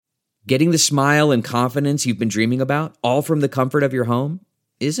Getting the smile and confidence you've been dreaming about, all from the comfort of your home,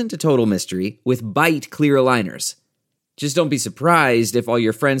 isn't a total mystery with Bite Clear Aligners. Just don't be surprised if all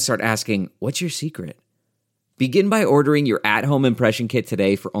your friends start asking, "What's your secret?" Begin by ordering your at-home impression kit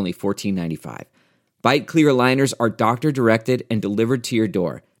today for only $14.95. Bite Clear Aligners are doctor-directed and delivered to your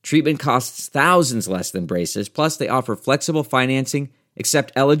door. Treatment costs thousands less than braces, plus they offer flexible financing,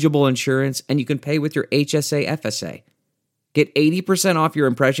 accept eligible insurance, and you can pay with your HSA FSA. Get 80% off your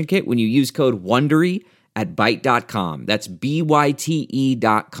impression kit when you use code WONDERY at Byte.com. That's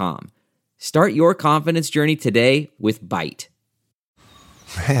BYTE.com. Start your confidence journey today with Byte.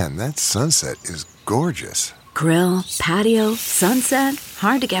 Man, that sunset is gorgeous. Grill, patio, sunset.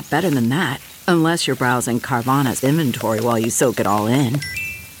 Hard to get better than that. Unless you're browsing Carvana's inventory while you soak it all in.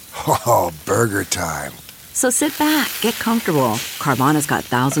 Oh, burger time. So sit back, get comfortable. Carvana's got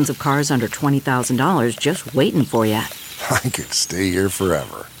thousands of cars under $20,000 just waiting for you. I could stay here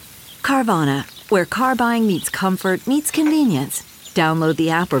forever. Carvana, where car buying meets comfort meets convenience. Download the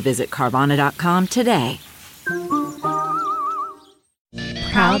app or visit Carvana.com today.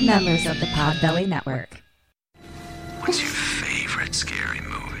 Proud members of the Podbelly Network. What's your favorite scary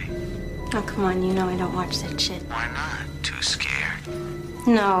movie? Oh, come on, you know I don't watch that shit. Why not? Too scared?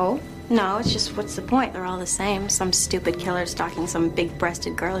 No, it's just what's the point? They're all the same. Some stupid killer stalking some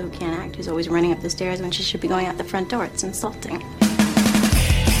big-breasted girl who can't act, who's always running up the stairs when she should be going out the front door. It's insulting.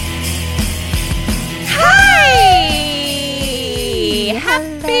 Hi!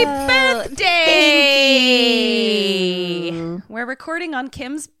 Happy birthday! We're recording on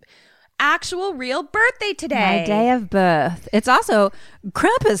Kim's actual real birthday today. My day of birth. It's also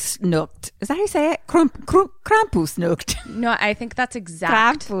Krampusnacht. Is that how you say it? Krampusnacht. No, I think that's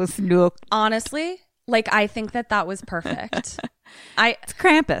exact. Krampusnacht. Honestly, like I think that was perfect. It's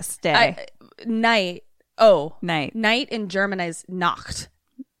Krampus Day. Night. Night. Night in German is Nacht.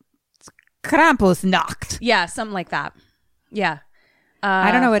 Krampusnacht. Yeah, something like that. Yeah.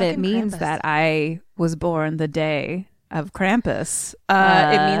 I don't know what it fucking means Krampus. that I was born the day of Krampus.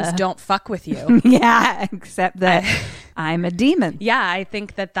 It means don't fuck with you. Yeah, except that I'm a demon. Yeah, I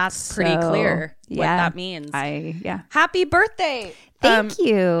think that's pretty clear what that means. Happy birthday. Thank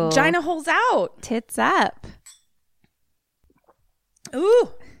you. Gina holes out. Tits up.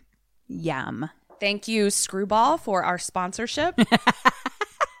 Ooh. Yum. Thank you, Screwball, for our sponsorship.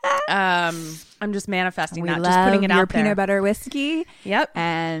 I'm just manifesting that, just putting it out your there. peanut butter whiskey. Yep.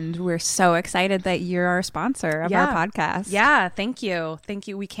 And we're so excited that you're our sponsor of our podcast. Yeah, thank you. Thank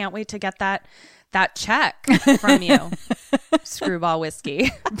you. We can't wait to get that check from you. Screwball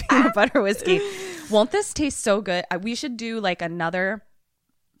whiskey. Peanut butter whiskey. Won't this taste so good? We should do like another.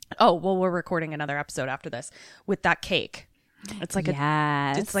 Oh, well, we're recording another episode after this with that cake. It's like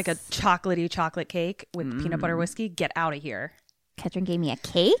it's like a chocolatey chocolate cake with peanut butter whiskey. Get out of here. Ketrin gave me a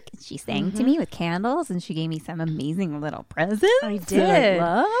cake. She sang to me with candles, and she gave me some amazing little presents. I did.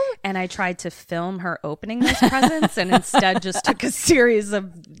 Love. And I tried to film her opening those presents and instead just took a series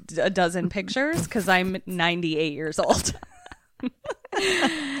of a dozen pictures because I'm 98 years old.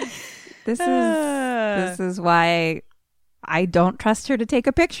 This is why I don't trust her to take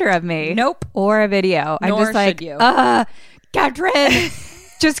a picture of me. Nope. Or a video. I'm Nor just like, should you. Ketrin,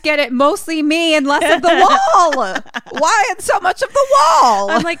 just get it mostly me and less of the wall. Why so much of the wall?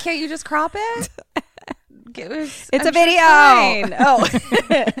 I'm like, can't you just crop it? It's I'm a video. Fine. Oh,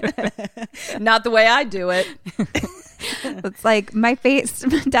 not the way I do it. It's like my face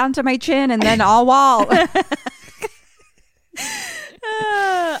down to my chin and then all wall.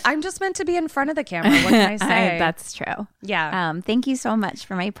 I'm just meant to be in front of the camera. What can I say? That's true. Yeah. Thank you so much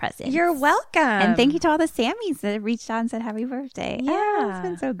for my present. You're welcome. And thank you to all the Sammys that reached out and said happy birthday. Yeah. It's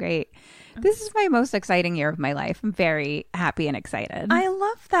been so great. This is my most exciting year of my life. I'm very happy and excited. I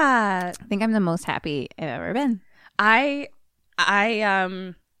love that. I think I'm the most happy I've ever been.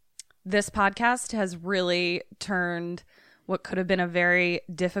 This podcast has really turned what could have been a very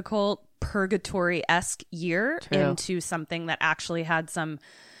difficult purgatory-esque year into something that actually had some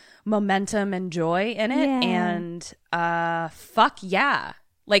momentum and joy in it. Yeah. And fuck yeah.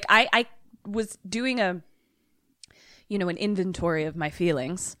 Like I was doing an inventory of my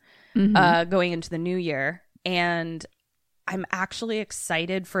feelings going into the new year, and I'm actually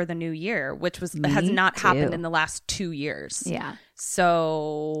excited for the new year, which has not happened in the last 2 years. Yeah.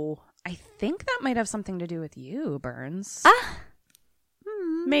 So I think that might have something to do with you, Burns.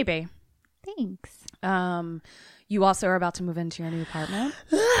 Maybe. Thanks. You also are about to move into your new apartment,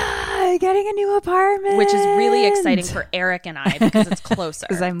 Getting a new apartment, which is really exciting for Eric and I because it's closer.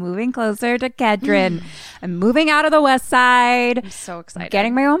 Because I'm moving closer to Kedron. I'm moving out of the West Side. I'm so excited.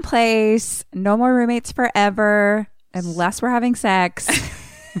 Getting my own place. No more roommates forever, unless we're having sex.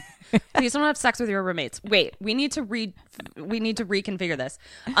 Please don't have sex with your roommates. Wait, we need to reconfigure this.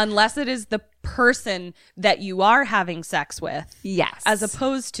 Unless it is the person that you are having sex with. Yes. As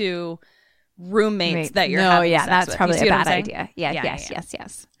opposed to roommates that you're no, having yeah, sex that's with. probably You see a what I'm bad saying? idea.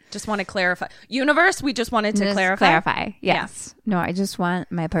 Yes. Just want to clarify. Universe, we just wanted to Just clarify. Yes. No, I just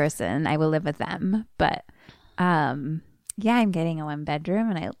want my person. I will live with them. But yeah, I'm getting a 1-bedroom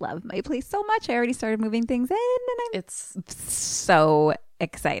and I love my place so much. I already started moving things in and It's so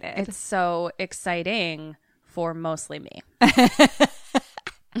excited. It's so exciting for mostly me.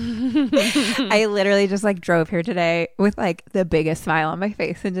 I literally just like drove here today with like the biggest smile on my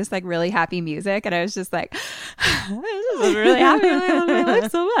face and just like really happy music. And I was just like, I'm really happy. I love my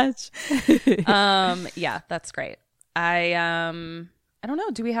life so much. Yeah, that's great. I don't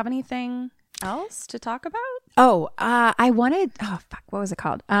know. Do we have anything else to talk about? I wanted, what was it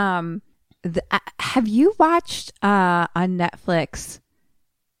called? Have you watched on Netflix,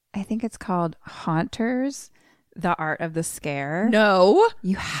 I think it's called Haunters, The Art of the Scare? No.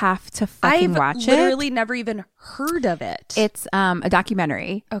 You have to fucking watch it. I've literally never even heard of it. It's a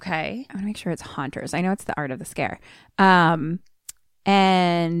documentary. Okay. I want to make sure it's Haunters. I know it's The Art of the Scare. And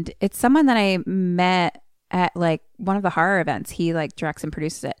it's someone that I met at like one of the horror events. He like directs and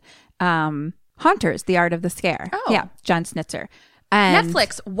produces it. Haunters, The Art of the Scare. Oh. Yeah, John Snitzer. And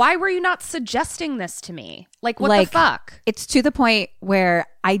Netflix, why were you not suggesting this to me? Like, what the fuck? It's to the point where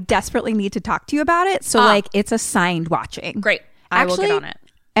I desperately need to talk to you about it. So like it's assigned watching. Great. I will get on it.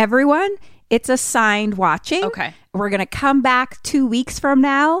 Everyone, it's assigned watching. Okay. We're going to come back 2 weeks from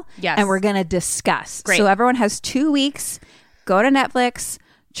now. Yes. And we're going to discuss. Great. So everyone has 2 weeks. Go to Netflix,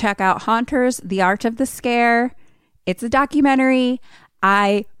 check out Haunters, The Art of the Scare. It's a documentary.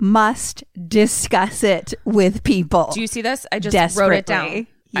 I must discuss it with people. Do you see this? I just wrote it down. Desperately.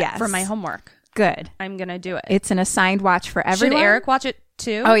 Yes. For my homework. Good. I'm going to do it. It's an assigned watch for everyone. Should Eric watch it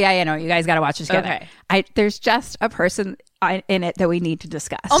too? Oh, yeah, no. You guys got to watch it together. Okay. There's just a person in it that we need to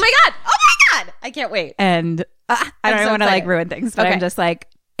discuss. Oh my God. Oh my God. I can't wait. And I I'm don't so want to like excited. ruin things, but Okay. I'm just like,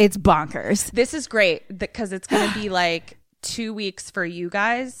 it's bonkers. This is great because it's going to be like 2 weeks for you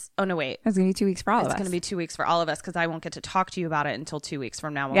guys. Oh, no, wait. It's going to be 2 weeks for all of us. It's going to be 2 weeks for all of us because I won't get to talk to you about it until 2 weeks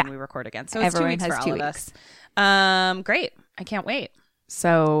from now when Yeah. we record again. So it's 2 Everyone weeks has for 2 all of weeks. us. Great. I can't wait.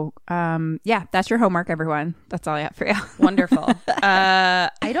 So, yeah, that's your homework, everyone. That's all I have for you. Wonderful.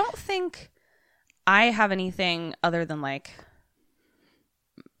 I don't think I have anything other than like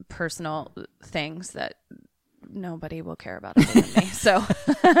personal things that nobody will care about other than me. So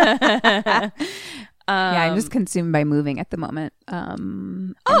Yeah, I'm just consumed by moving at the moment. Oh,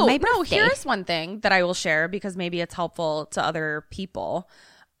 my no, birthday. here's one thing that I will share because maybe it's helpful to other people.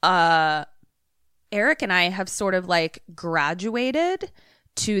 Eric and I have sort of like graduated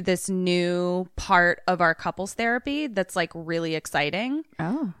to this new part of our couples therapy that's like really exciting.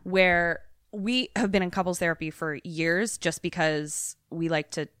 Oh. Where we have been in couples therapy for years just because we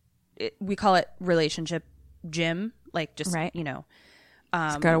like to, we call it relationship gym. Like just, Right. you know,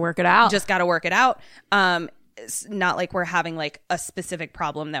 Just got to work it out. just got to work it out. It's not like we're having like a specific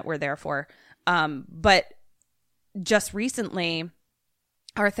problem that we're there for. But just recently,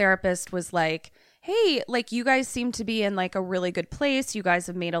 our therapist was like, hey, like you guys seem to be in like a really good place. You guys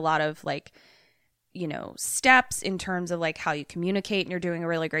have made a lot of like, you know, steps in terms of like how you communicate and you're doing a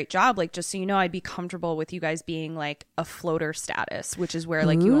really great job. Like, just so you know, I'd be comfortable with you guys being like a floater status, which is where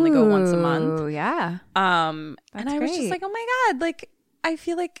like you only go once a month. Oh, yeah. And I was just great. like, oh my God, like I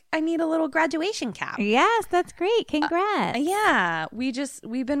feel like I need a little graduation cap. Yes, that's great. Congrats. Yeah,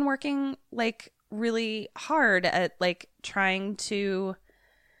 we've been working like really hard at like trying to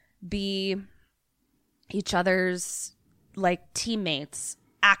be each other's like teammates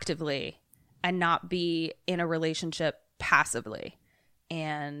actively and not be in a relationship passively.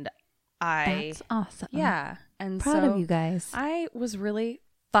 And That's awesome. yeah, and Proud so of you guys. I was really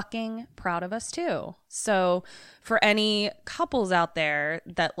fucking proud of us too. So for any couples out there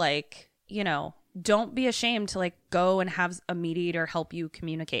that like, you know, don't be ashamed to like go and have a mediator help you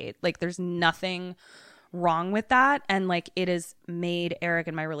communicate. Like there's nothing wrong with that. And like it has made Eric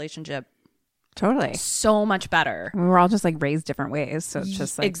and my relationship Totally. so much better. We're all just like raised different ways. So it's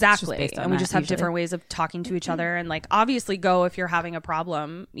just like, Exactly. It's just based on And we that just have usually. different ways of talking to each other. And like obviously go if you're having a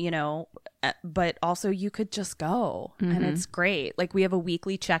problem, you know, but also you could just go and it's great. Like we have a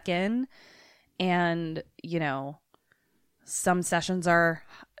weekly check-in and, you know, some sessions are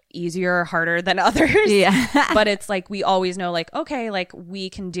easier or harder than others. Yeah. But it's like we always know like, okay, like we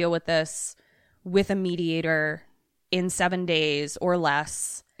can deal with this with a mediator in 7 days or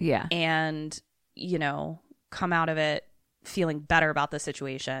less. Yeah. And, you know, come out of it feeling better about the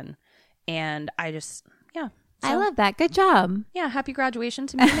situation. And I just, yeah, I love that. Good job. Yeah, happy graduation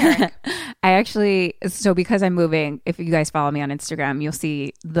to me and Eric. I actually, so because I'm moving, if you guys follow me on Instagram, you'll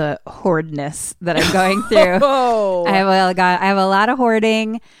see the hoardness that I'm going through. Oh, I have a lot of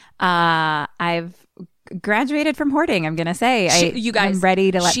hoarding. I've graduated from hoarding. I'm gonna say, you guys, I'm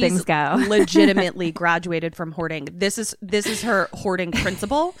ready to let she's things go. Legitimately graduated from hoarding. This is her hoarding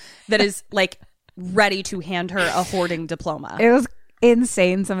principal that is like ready to hand her a hoarding diploma. It was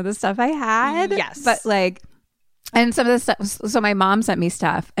insane, some of the stuff I had. Yes, but like, and some of the stuff. So my mom sent me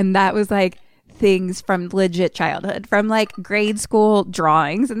stuff, and that was like things from legit childhood, from like grade school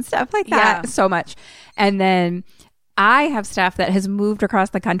drawings and stuff like that. Yeah. So much, and then I have stuff that has moved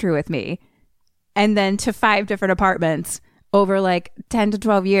across the country with me, and then to 5 different apartments over like 10 to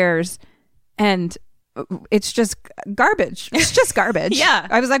 12 years, and it's just garbage. It's just garbage. Yeah.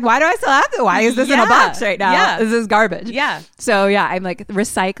 I was like, why do I still have it? Why is this in a box right now? Yeah. This is garbage. Yeah. So yeah, I'm like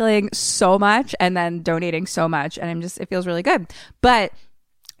recycling so much and then donating so much, and it feels really good. But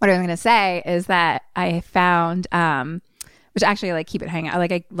what I'm going to say is that I found, which actually I like keep it hanging out.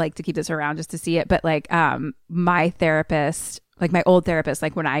 I like to keep this around just to see it. But like, my therapist, like my old therapist,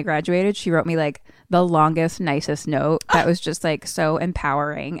 like when I graduated, she wrote me like the longest, nicest note that was just like so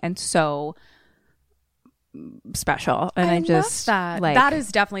empowering and so special. And I just love that. like, That is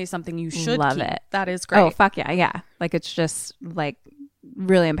definitely something you should love keep. it. That is great. oh fuck yeah, yeah. Like it's just like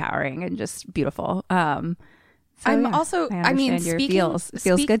really empowering and just beautiful. I'm also, I mean, understand your speaking, it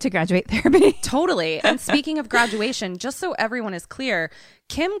feels good to graduate therapy. Totally. And speaking of graduation, just so everyone is clear,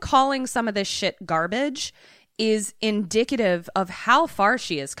 Kim calling some of this shit garbage is indicative of how far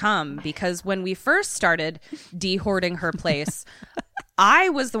she has come, because when we first started de-hoarding her place, I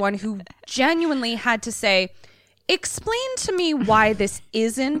was the one who genuinely had to say, explain to me why this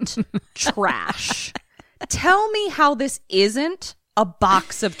isn't trash. Tell me how this isn't a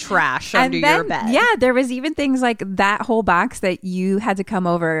box of trash under your bed. Yeah, there was even things like that whole box that you had to come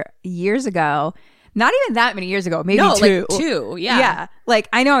over years ago. Not even that many years ago, maybe No, two. like 2, yeah. Yeah. Like,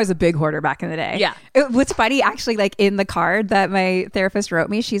 I know I was a big hoarder back in the day. Yeah. What's funny, actually, like in the card that my therapist wrote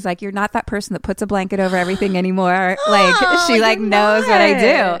me, she's like, you're not that person that puts a blanket over everything anymore. Like, she like knows what I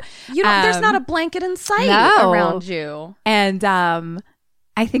do. You know, there's not a blanket in sight around you. And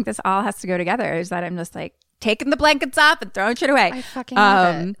I think this all has to go together, is that I'm just like taking the blankets off and throwing shit away. I fucking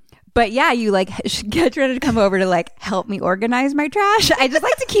love it. But yeah, you like get ready to come over to like help me organize my trash. I just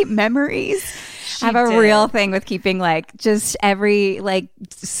like to keep memories. I have a real thing with keeping like just every like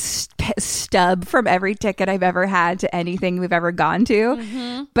stub from every ticket I've ever had to anything we've ever gone to.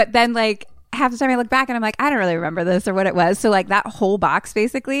 Mm-hmm. But then like half the time I look back and I'm like, I don't really remember this or what it was. So like that whole box,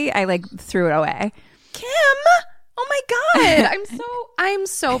 basically, I like threw it away. Kim, oh my God. I'm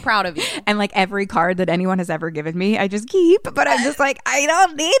so proud of you. And like every card that anyone has ever given me, I just keep, but I'm just like, I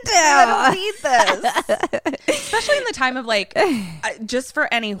don't need this. Especially in the time of like, just for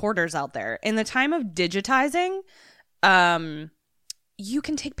any hoarders out there, in the time of digitizing, you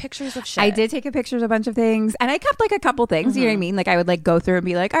can take pictures of shit. I did take a picture of a bunch of things, and I kept like a couple things, you know what I mean? Like I would like go through and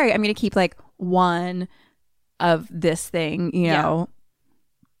be like, all right, I'm going to keep like one of this thing, you know?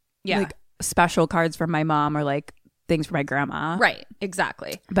 Yeah. Like special cards from my mom or like things for my grandma. Right.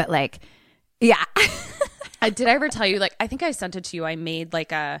 Exactly. But like, yeah. Did I ever tell you, like, I think I sent it to you. I made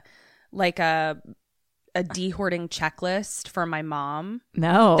like a de-hoarding checklist for my mom.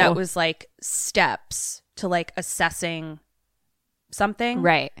 No. That was like steps to like assessing something.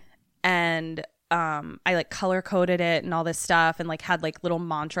 Right. And I like color coded it and all this stuff, and like had like little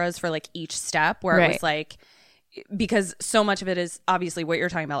mantras for like each step, where it was like, because so much of it is obviously what you're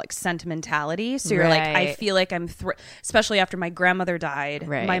talking about, like sentimentality. So you're like, I feel like I'm, especially after my grandmother died,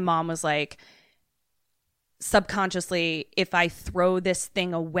 my mom was like, subconsciously, if I throw this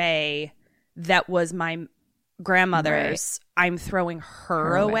thing away that was my grandmother's, I'm throwing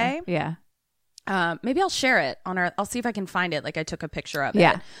her away. Yeah. Maybe I'll share it on I'll see if I can find it. Like I took a picture of it.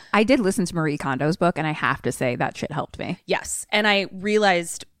 Yeah. I did listen to Marie Kondo's book, and I have to say that shit helped me. Yes. And I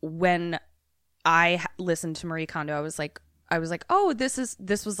realized when I listened to Marie Kondo, I was like, oh, this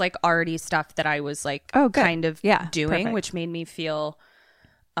was like already stuff that I was like, kind of doing, perfect. Which made me feel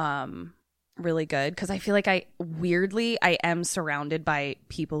really good, because I feel like I am surrounded by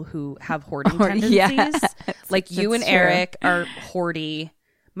people who have hoarding tendencies. Yeah. Like you and Eric are hoardy.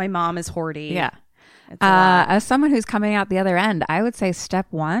 My mom is hoardy. Yeah. As someone who's coming out the other end, I would say step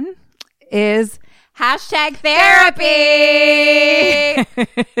 1 is #therapy.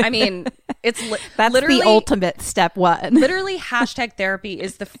 I mean, that's literally the ultimate step 1. Literally, #therapy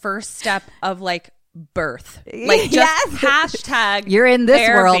is the first step of like birth. Like just hashtag you're in this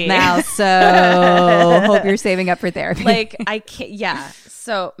therapy. world now, so hope you're saving up for therapy. Like I can't. Yeah.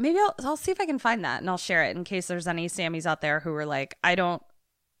 So maybe I'll see if I can find that and I'll share it in case there's any Sammys out there who are like, I don't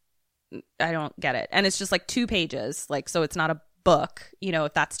get it. And it's just like 2 pages, like, so it's not a book, you know,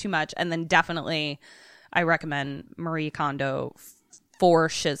 if that's too much. And then definitely I recommend Marie Kondo for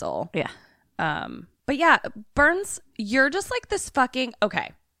shizzle. Yeah. But yeah, Burns, you're just like this fucking,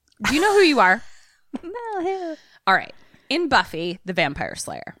 okay. Do you know who you are? No. All right. In Buffy, the Vampire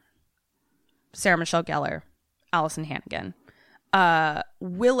Slayer, Sarah Michelle Gellar, Allison Hannigan.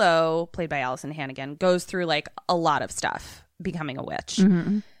 Willow, played by Allison Hannigan, goes through like a lot of stuff becoming a witch.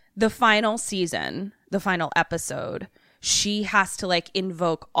 Mm-hmm. The final season, the final episode, she has to like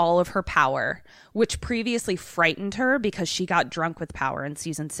invoke all of her power, which previously frightened her because she got drunk with power in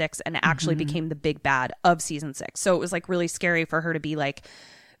season 6 and actually became the big bad of season 6. So it was like really scary for her to be like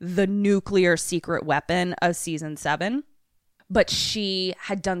the nuclear secret weapon of season 7. But she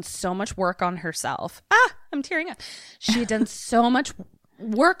had done so much work on herself. I'm tearing up. She had done so much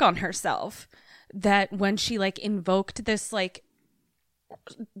work on herself that when she like invoked this like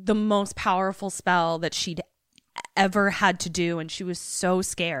the most powerful spell that she'd ever had to do, and she was so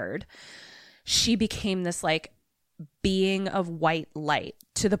scared, she became this like being of white light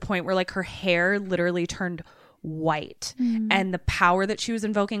to the point where like her hair literally turned white. And the power that she was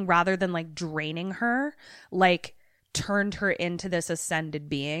invoking, rather than like draining her, like turned her into this ascended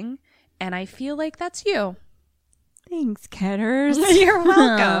being. And I feel like that's you. Thanks, Ketters. You're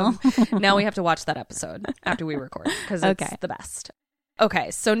welcome. Now we have to watch that episode after we record because it's the best.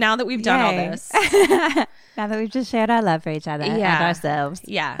 Okay, so now that we've done all this, now that we've just shared our love for each other and ourselves,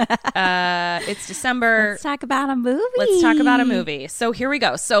 it's December. Let's talk about a movie. So here we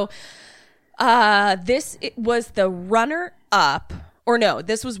go. So this was the runner up. Or no,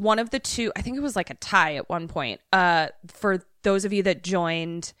 this was one of the 2. I think it was like a tie at one point. For those of you that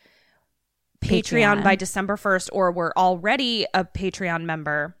joined Patreon by December 1st or were already a Patreon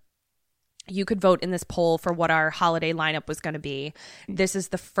member, you could vote in this poll for what our holiday lineup was going to be. This is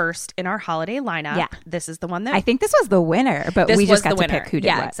the first in our holiday lineup. Yeah. This is the one that... I think this was the winner, but we just got to pick who did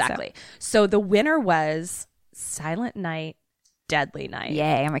what. Yeah, exactly. So the winner was Silent Night, Deadly Night.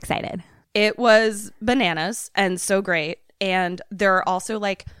 Yay, I'm excited. It was bananas and so great. And there are also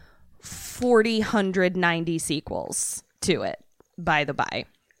like 4,090 sequels to it, by the by.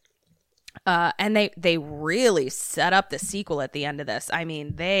 And they really set up the sequel at the end of this. I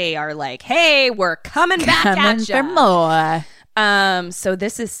mean, they are like, hey, we're coming back at you. For more. So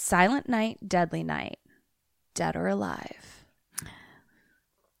this is Silent Night, Deadly Night. Dead or alive?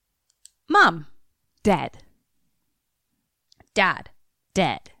 Mom. Dead. Dad.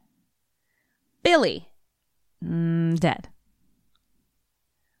 Dead. Billy. Dead.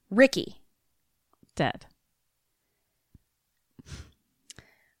 Ricky. Dead.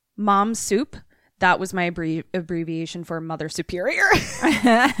 Mom Soup. That was my abbreviation for Mother Superior.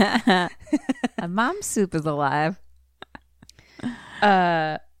 Mom Soup is alive.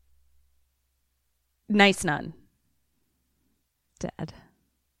 Nice Nun. Dead.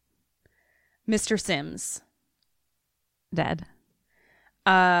 Mr. Sims. Dead.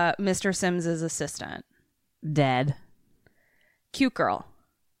 Mr. Sims' assistant. Dead. Cute Girl.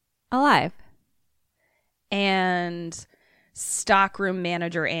 Alive. And stockroom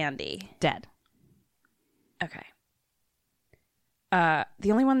manager Andy. Dead. Okay.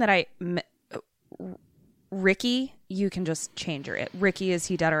 The only one that Ricky, you can just change her. Ricky, is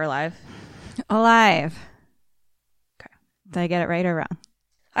he dead or alive? Alive. Okay. Did I get it right or wrong?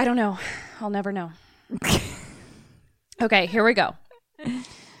 I don't know. I'll never know. Okay, here we go.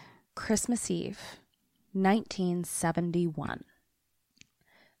 Christmas Eve, 1971.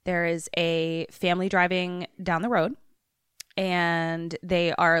 There is a family driving down the road, and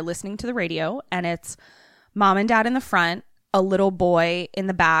they are listening to the radio, and it's mom and dad in the front, a little boy in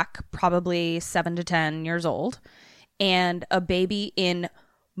the back, probably 7 to 10 years old, and a baby in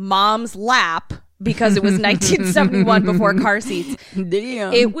mom's lap because it was 1971 before car seats.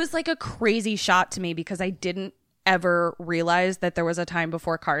 Damn. It was like a crazy shot to me because I didn't ever realize that there was a time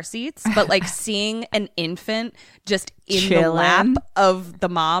before car seats, but like seeing an infant just in the lap of the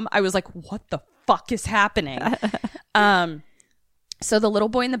mom, I was like, what the fuck is happening? So the little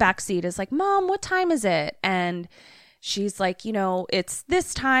boy in the back seat is like, Mom, what time is it? And she's like, you know, it's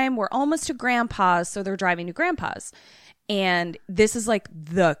this time, we're almost to grandpa's. So they're driving to grandpa's. And this is like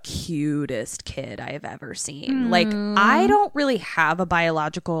the cutest kid I have ever seen. Like, I don't really have a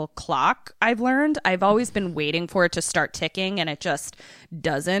biological clock, I've learned. I've always been waiting for it to start ticking, and it just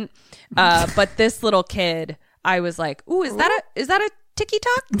doesn't. But this little kid, I was like, ooh, is that a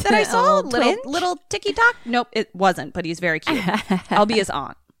ticky-tock that I saw? little ticky-tock? Nope, it wasn't, but he's very cute. I'll be his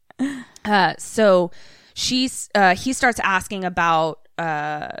aunt. So he starts asking about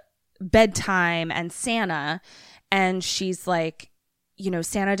bedtime and Santa. And she's like,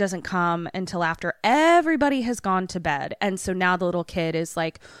 Santa doesn't come until after everybody has gone to bed. And so now the little kid is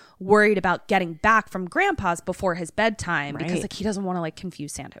like worried about getting back from grandpa's before his bedtime because like he doesn't want to like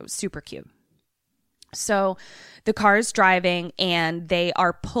confuse Santa. It was super cute. So the car is driving and they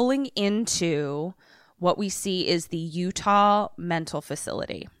are pulling into what we see is the Utah mental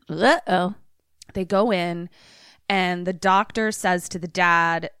facility. Uh-oh. They go in and the doctor says to the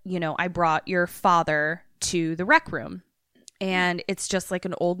dad, I brought your father to the rec room. And it's just like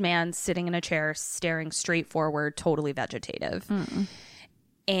an old man sitting in a chair, staring straight forward, totally vegetative. Mm.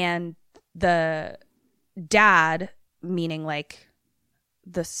 And the dad, meaning like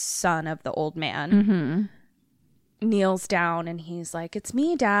the son of the old man, kneels down and he's like, "It's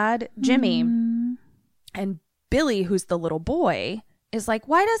me, Dad, Jimmy." Mm. And Billy, who's the little boy, is like,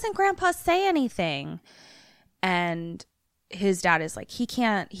 "Why doesn't Grandpa say anything?" And his dad is like, he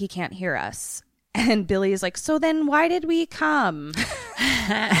can't hear us. And Billy is like, "So then why did we come?"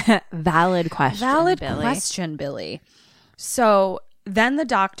 Valid question, Billy. So then the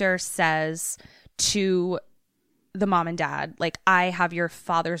doctor says to the mom and dad, like, "I have your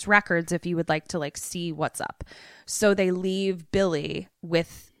father's records if you would like to like see what's up." So they leave Billy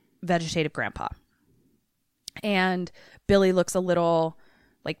with vegetative grandpa. And Billy looks a little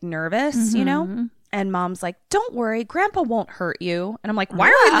like nervous, And mom's like, "Don't worry, Grandpa won't hurt you." And I'm like, why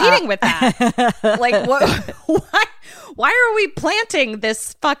are we leading with that? Like, what? Why are we planting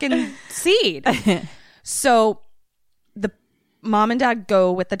this fucking seed? So the mom and dad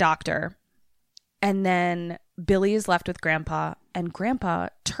go with the doctor. And then Billy is left with Grandpa. And Grandpa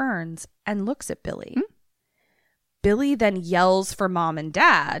turns and looks at Billy. Mm-hmm. Billy then yells for mom and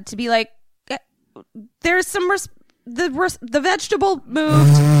dad to be like, "There's some the vegetable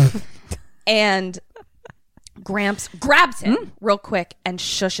moved." And Gramps grabs him real quick and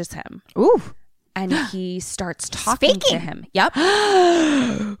shushes him. Ooh. And he starts talking to him. Yep.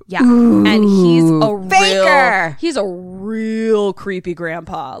 Yeah. Ooh. And he's a real creepy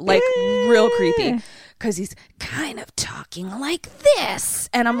grandpa. Like real creepy. Because he's kind of talking like this.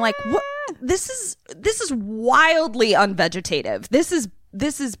 And I'm like, what? This is wildly unvegetative. This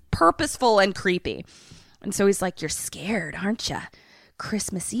is purposeful and creepy. And so he's like, "You're scared, aren't you?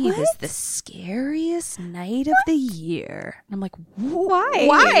 Christmas Eve is the scariest night of the year." And I'm like,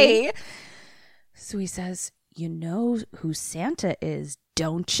 Why? So he says, "You know who Santa is,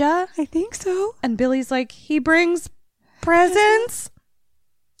 don't you?" "I think so." And Billy's like, "He brings presents."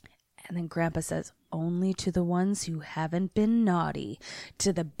 And then Grandpa says, "Only to the ones who haven't been naughty.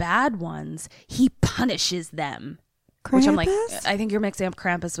 To the bad ones, he punishes them." Krampus? Which I'm like, I think you're mixing up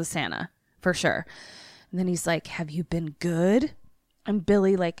Krampus with Santa, for sure. And then he's like, "Have you been good?" And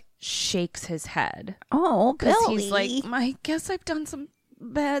Billy like shakes his head. Oh, Billy. He's like, "I guess I've done some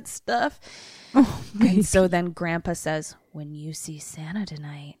bad stuff." Oh, and so then Grandpa says, "When you see Santa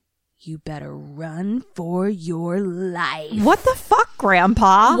tonight, you better run for your life." What the fuck,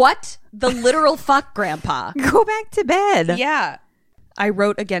 Grandpa? What the literal fuck, Grandpa? Go back to bed. Yeah. I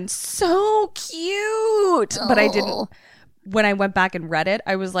wrote again, "So cute." But I didn't. When I went back and read it,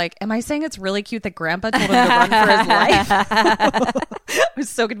 I was like, am I saying it's really cute that Grandpa told him to run for his life? I was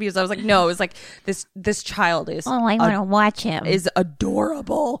so confused. I was like, no, it was like this child is. Oh, I want to watch him. Is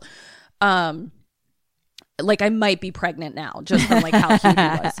adorable. Like I might be pregnant now just from like how cute he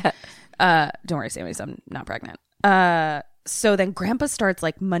was. Don't worry, Sammy, I'm not pregnant. So then Grandpa starts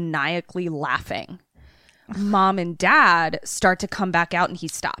like maniacally laughing. Mom and Dad start to come back out and he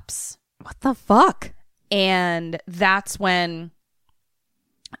stops. What the fuck? And that's when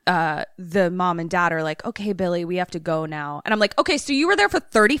the mom and dad are like, "Okay, Billy, we have to go now." And I'm like, okay, so you were there for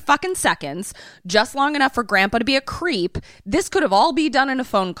 30 fucking seconds, just long enough for Grandpa to be a creep. This could have all been done in a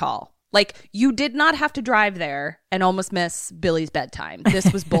phone call. Like, you did not have to drive there and almost miss Billy's bedtime.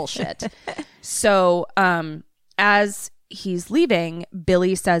 This was bullshit. So as he's leaving,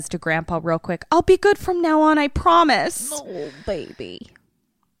 Billy says to Grandpa real quick, "I'll be good from now on, I promise." Oh, baby.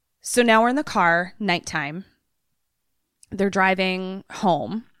 So now we're in the car, nighttime. They're driving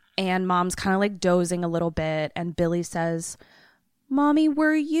home, and Mom's kind of like dozing a little bit. And Billy says, "Mommy,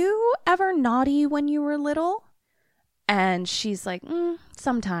 were you ever naughty when you were little?" And she's like,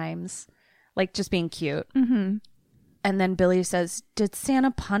 "Sometimes," like just being cute. Mm-hmm. And then Billy says, "Did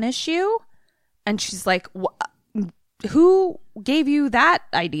Santa punish you?" And she's like, "Who gave you that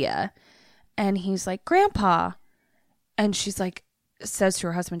idea?" And he's like, "Grandpa." And she's like, says to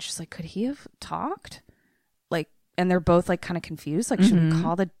her husband, she's like, "Could he have talked?" Like, and they're both like kind of confused. Like, should we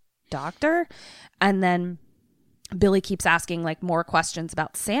call the doctor? And then Billy keeps asking like more questions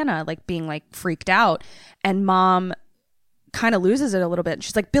about Santa, like being like freaked out. And Mom kind of loses it a little bit. And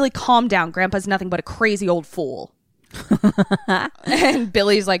she's like, Billy, calm down. Grandpa's nothing but a crazy old fool. And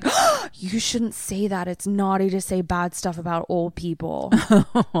Billy's like, oh, you shouldn't say that. It's naughty to say bad stuff about old people.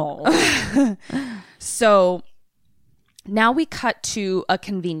 So now we cut to a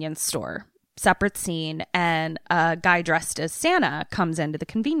convenience store, separate scene, and a guy dressed as Santa comes into the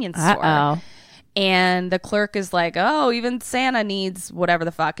convenience store. And the clerk is like, oh, even Santa needs whatever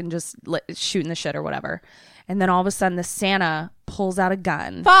the fuck, and just shooting the shit or whatever. And then all of a sudden the Santa pulls out a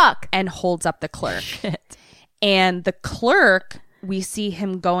gun and holds up the clerk. Shit. And the clerk, we see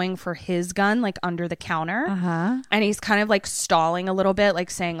him going for his gun, like under the counter. And he's kind of like stalling a little bit, like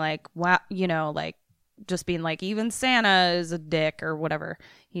saying like, wow, you know, like just being like, even Santa is a dick or whatever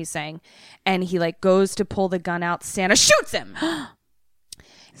he's saying. And he like goes to pull the gun out. Santa shoots him.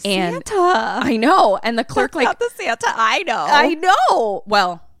 And Santa. I know. And the clerk That's like, not the Santa I know. I know.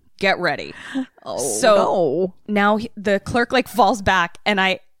 Well, get ready. So now the clerk like falls back, and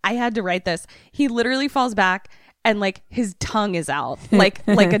I had to write this. He literally falls back and like his tongue is out like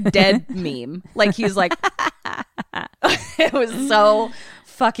a dead meme. Like he's like, it was so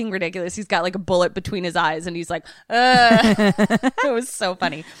fucking ridiculous. He's got like a bullet between his eyes and he's like, it was so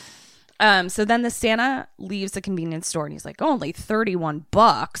funny. So then the Santa leaves the convenience store and he's like, only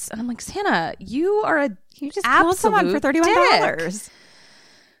 $31. And I'm like, Santa, you just killed someone for $31. Dick.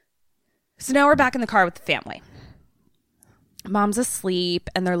 So now we're back in the car with the family. Mom's asleep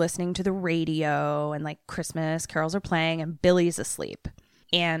and they're listening to the radio and like Christmas carols are playing and Billy's asleep.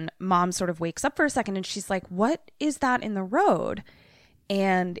 And Mom sort of wakes up for a second and she's like, what is that in the road?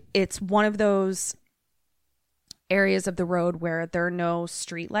 And it's one of those areas of the road where there are no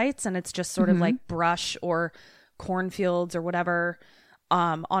street lights and it's just sort of like brush or cornfields or whatever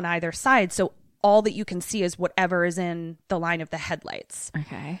on either side. So all that you can see is whatever is in the line of the headlights.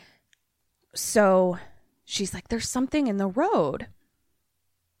 Okay. So she's like, there's something in the road.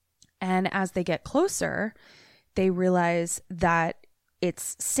 And as they get closer, they realize that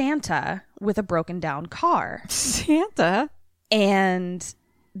it's Santa with a broken down car. Santa? And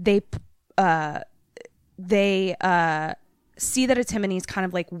they see that it's him and he's kind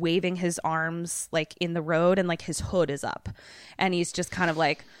of like waving his arms like in the road and like his hood is up. And he's just kind of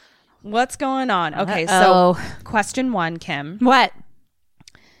like, what's going on? Okay, so question 1, Kim. What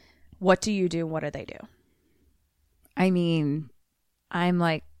do you do? What do they do? I mean, I'm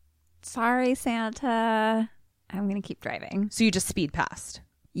like, sorry, Santa. I'm going to keep driving. So you just speed past.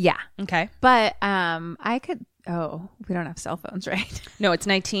 Yeah. Okay. But I could, we don't have cell phones, right? No, it's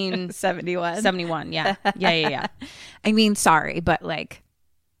 1971. 71. Yeah. Yeah. I mean, sorry, but like,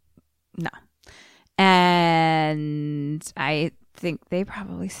 no. And I think they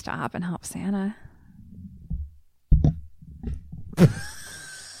probably stop and help Santa.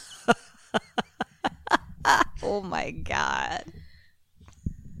 Oh my God.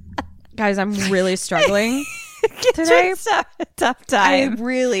 Guys, I'm really struggling today. Tough time. I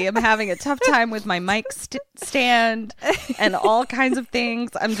really am having a tough time with my mic stand and all kinds of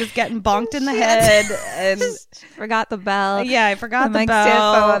things. I'm just getting bonked in the head and forgot the bell. Yeah, I forgot the mic bell. stand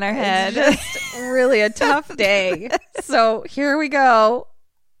fell on our head. It's just really a tough day. So here we go.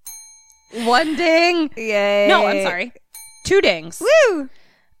 1 ding. Yay. No, I'm sorry. 2 dings. Woo.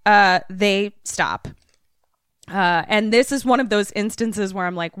 They stop. And this is one of those instances where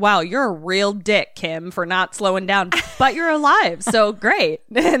I'm like, wow, you're a real dick, Kim, for not slowing down, but you're alive. So great.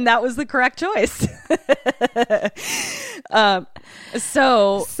 And that was the correct choice.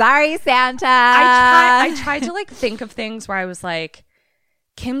 So sorry, Santa. I tried to like think of things where I was like,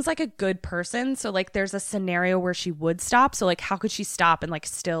 Kim's like a good person. So like there's a scenario where she would stop. So like how could she stop and like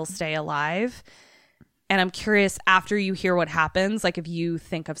still stay alive? And I'm curious after you hear what happens, like if you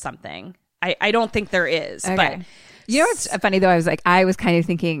think of something. I don't think there is. Okay. But you know what's funny though? I was kind of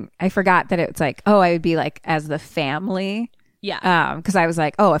thinking, I forgot that it's like, I would be like as the family. Yeah. Because I was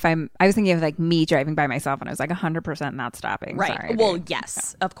like, I was thinking of like me driving by myself and I was like 100% not stopping. Right. Sorry, well, dude.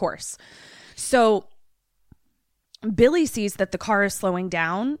 yes, of course. So Billy sees that the car is slowing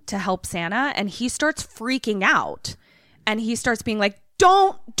down to help Santa and he starts freaking out and he starts being like,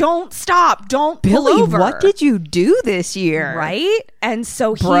 don't stop. Don't pull Billy, over. what did you do this year? Right? And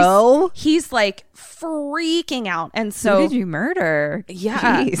so he's like freaking out. And so who did you murder?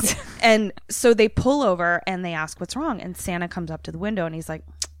 Yeah. Jeez. And so they pull over and they ask what's wrong. And Santa comes up to the window and he's like,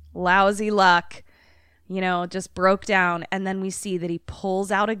 lousy luck, just broke down. And then we see that he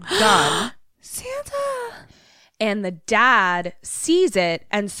pulls out a gun. Santa. And the dad sees it.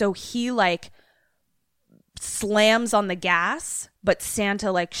 And so he like slams on the gas, but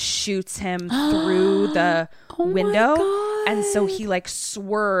Santa like shoots him through the window And so he like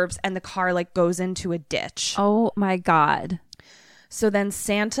swerves and the car like goes into a ditch. Oh my God. So then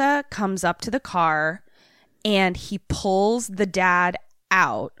Santa comes up to the car and he pulls the dad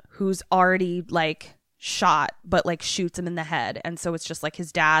out, who's already like shot, but like shoots him in the head. And so it's just like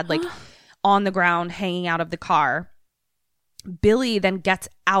his dad like on the ground hanging out of the car. Billy then gets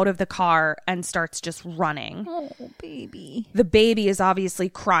out of the car and starts just running. Oh, baby. The baby is obviously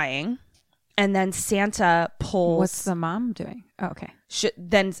crying. And then Santa pulls. What's the mom doing? Oh, okay.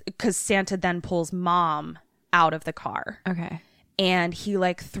 Because Santa then pulls mom out of the car. Okay. And he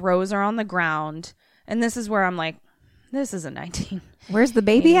like throws her on the ground. And this is where I'm like, this is a 19. Where's the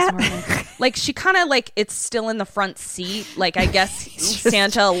baby at? Like she kind of like it's still in the front seat. Like I guess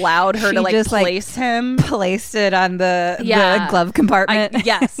Santa allowed her to like just, place him. Placed it on the glove compartment.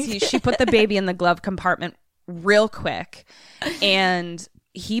 She put the baby in the glove compartment real quick, and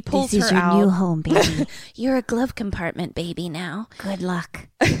he pulls This is her your out. new home, baby. You're a glove compartment baby now. Good luck.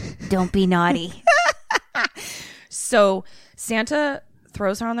 Don't be naughty. So Santa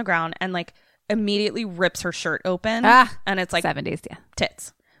throws her on the ground and like immediately rips her shirt open, and it's like 70s, yeah.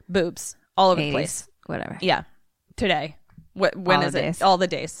 tits, boobs, all over 80s, the place. whatever. Yeah, today. When all is the it? days. All the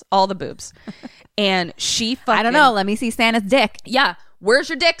days, all the boobs. And she fucking. I don't know. Let me see Santa's dick. Yeah, where's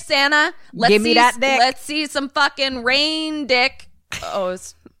your dick, Santa? Let's Give me see, that dick. Let's see some fucking rain dick. Oh,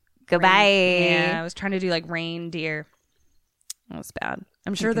 it's Goodbye. Yeah, I was trying to do like reindeer. That was bad.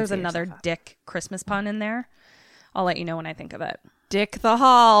 I'm sure there's another dick Christmas pun in there. I'll let you know when I think of it. Dick the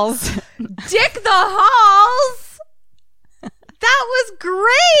Halls. Dick the Halls. That was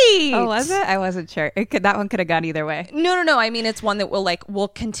great. Oh, was it? I wasn't sure. That one could have gone either way. No. I mean, it's one that we'll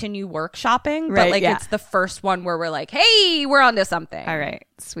continue workshopping, but Right, like yeah. it's the first one where we're like, hey, we're onto something. All right.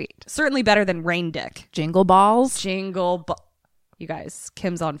 Sweet. Certainly better than rain dick. Jingle balls. You guys,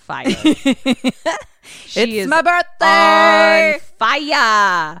 Kim's on fire. It's my birthday. On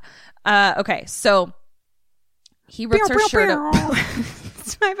fire. Okay, so he rips her shirt up.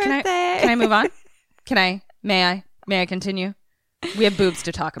 It's my birthday. Can I move on? May I continue? We have boobs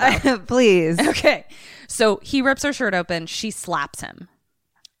to talk about. Please. Okay. So he rips her shirt open. She slaps him.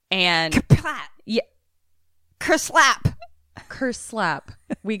 And yeah, Kerslap. Kerslap.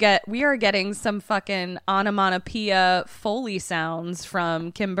 We are getting some fucking onomatopoeia Foley sounds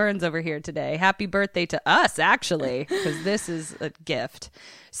from Kim Burns over here today. Happy birthday to us, actually, because this is a gift.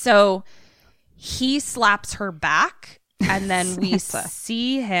 So he slaps her back, and then we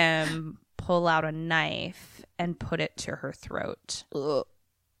see him pull out a knife and put it to her throat. Ugh.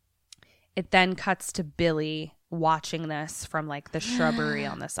 It then cuts to Billy watching this from like the shrubbery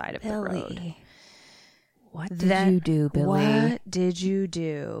on the side of the road. What did you do, Billy? What did you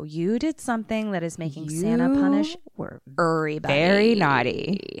do? You did something that is making Santa punish everybody. Very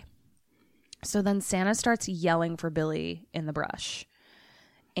naughty. So then Santa starts yelling for Billy in the brush.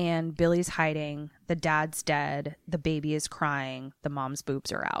 And Billy's hiding. The dad's dead. The baby is crying. The mom's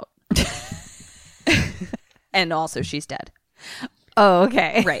boobs are out. And also she's dead. Oh,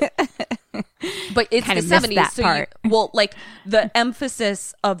 okay. Right. But it's Kind the of missed 70s. that So part. like the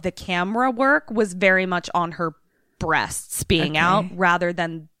emphasis of the camera work was very much on her breasts being out rather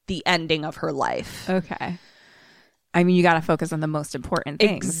than the ending of her life. Okay. I mean, you got to focus on the most important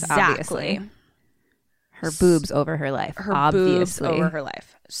things. Exactly. Obviously. Her boobs over her life. Her obviously. boobs over her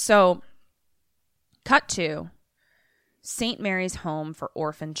life. So, cut to St. Mary's Home for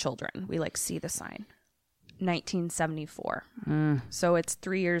Orphan Children. We like see the sign. 1974. So it's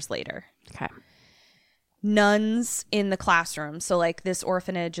 3 years later. Okay. Nuns in the classroom. So like this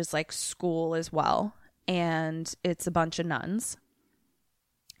orphanage is like school as well. And it's a bunch of nuns.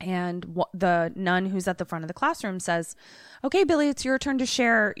 And the nun who's at the front of the classroom says, okay, Billy, it's your turn to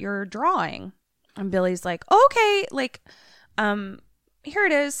share your drawing. And Billy's like, okay, like, here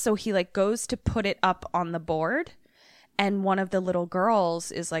it is. So he like goes to put it up on the board. And one of the little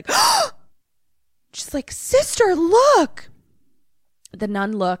girls is like, she's like, sister, look. The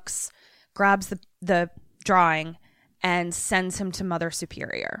nun looks, grabs the drawing and sends him to Mother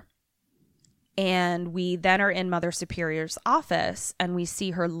Superior. And we then are in Mother Superior's office and we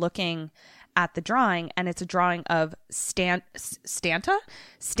see her looking at the drawing, and it's a drawing of Stanta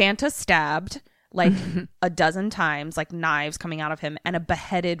stabbed like a dozen times, like knives coming out of him, and a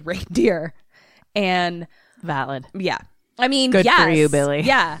beheaded reindeer. And Valid. yeah. I mean, Good yes, for you, Billy.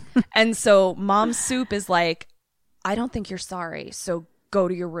 Yeah. And so Mom Soup is like, I don't think you're sorry, so go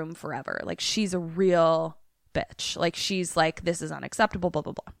to your room forever. Like, she's a real bitch. Like, she's like, this is unacceptable, blah,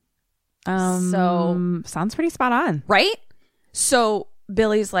 blah, blah. So sounds pretty spot on. right? So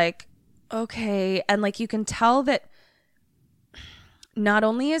Billy's like, okay. And like, you can tell that not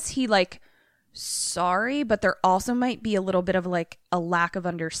only is he like sorry, but there also might be a little bit of like a lack of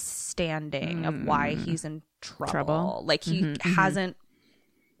understanding of why he's in trouble. Like he hasn't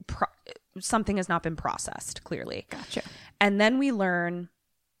something has not been processed clearly. Gotcha. And then we learn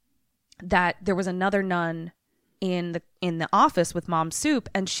that there was another nun in the office with Mom Soup,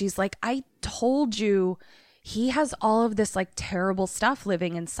 and she's like, I told you he has all of this like terrible stuff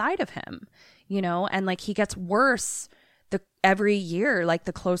living inside of him, you know, and like he gets worse every year, like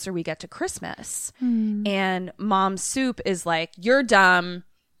the closer we get to Christmas. And Mom Soup is like, you're dumb.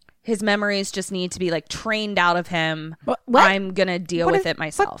 His memories just need to be like trained out of him. What? I'm gonna deal with it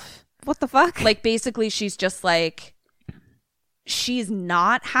myself. What the fuck? Like basically she's just like, she's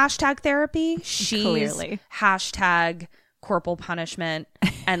not hashtag therapy. She's Clearly. hashtag corporal punishment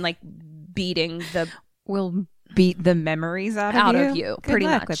and like beating the We'll beat the memories out of you. Good pretty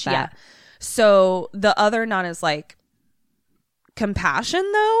luck much. with Yeah. that. So the other nun is like, compassion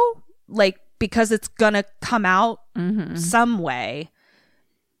though, like because it's gonna come out some way,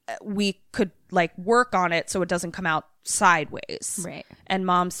 we could like work on it so it doesn't come out sideways. Right. And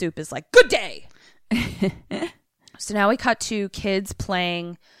Mom Soup is like, good day. So now we cut to kids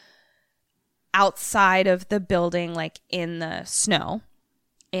playing outside of the building, like in the snow.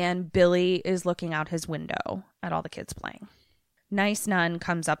 And Billy is looking out his window at all the kids playing. Nice Nun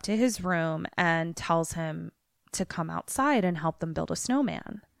comes up to his room and tells him to come outside and help them build a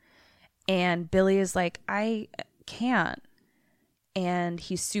snowman. And Billy is like, I can't. And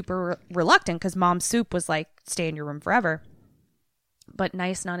he's super reluctant because Mom Soup was like, stay in your room forever. But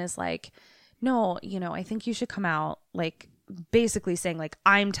Nice Nun is like, no, you know, I think you should come out. Like basically saying like,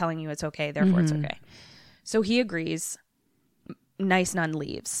 I'm telling you it's okay, therefore it's okay. So he agrees. Nice Nun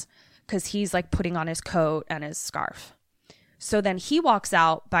leaves because he's like putting on his coat and his scarf. So then he walks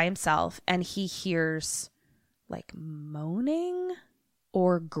out by himself and he hears like moaning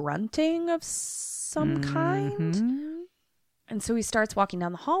or grunting of some kind. And so he starts walking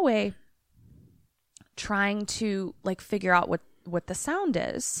down the hallway trying to like figure out what the sound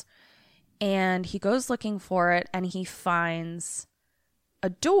is. And he goes looking for it and he finds a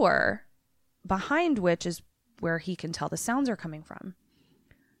door behind which is where he can tell the sounds are coming from.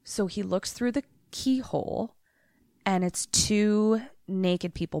 So he looks through the keyhole and it's two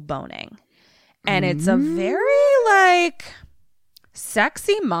naked people boning. And it's a very like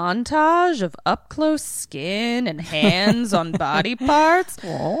sexy montage of up close skin and hands on body parts.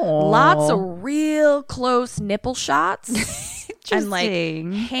 Lots of real close nipple shots. And like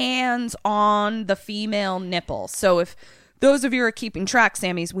hands on the female nipple. So if those of you are keeping track,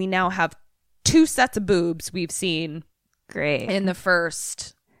 Sammys, we now have 2 sets of boobs we've seen in the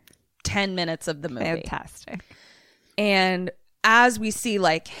first 10 minutes of the movie. Fantastic. And as we see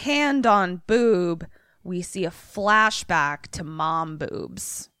like hand on boob, we see a flashback to mom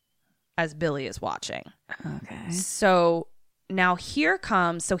boobs as Billy is watching. Okay. So now here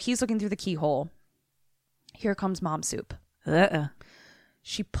comes, so he's looking through the keyhole. Here comes Mom Soup.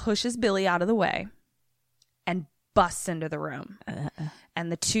 She pushes Billy out of the way and busts into the room.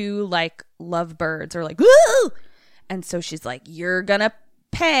 And the two like lovebirds are like, woo! And so she's like, you're gonna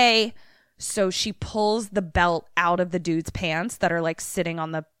pay. So she pulls the belt out of the dude's pants that are like sitting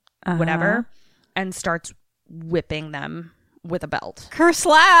on the whatever and starts whipping them with a belt. Cur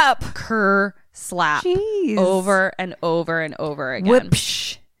slap. Jeez. Over and over and over again.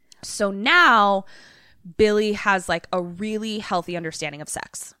 Whoopsh. So now Billy has like a really healthy understanding of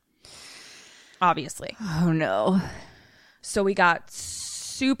sex. Obviously. Oh no. So we got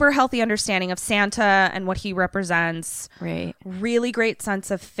super healthy understanding of Santa and what he represents. Right. Really great sense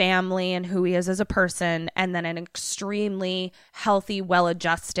of family and who he is as a person. And then an extremely healthy,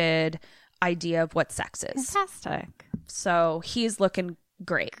 well-adjusted idea of what sex is. Fantastic. So he's looking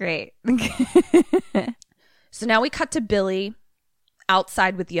great. Great. So now we cut to Billy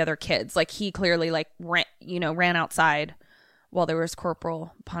outside with the other kids. Like he clearly like ran outside while there was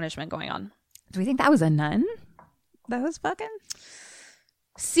corporal punishment going on. Do we think that was a nun that was fucking?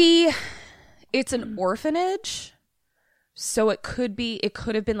 See, it's an orphanage. So it could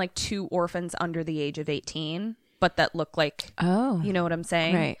have been like 2 orphans under the age of 18, but that look like, you know what I'm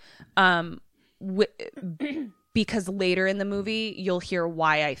saying? Right. Because later in the movie, you'll hear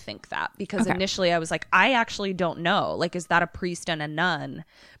why I think that. Because initially I was like, I actually don't know. Like, is that a priest and a nun?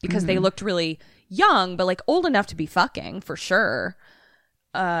 Because they looked really young, but like old enough to be fucking for sure.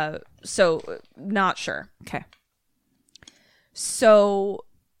 So not sure. Okay. So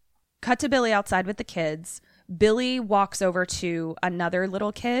cut to Billy outside with the kids. Billy walks over to another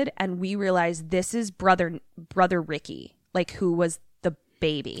little kid and we realize this is brother Ricky, like who was the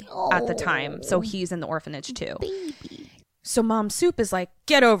baby at the time. So he's in the orphanage too. Baby. So Mom Soup is like,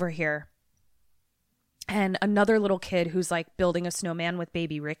 get over here. And another little kid who's like building a snowman with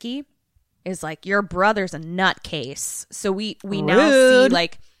baby Ricky is like, your brother's a nutcase. So we now see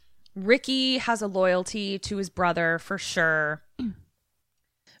like Ricky has a loyalty to his brother for sure.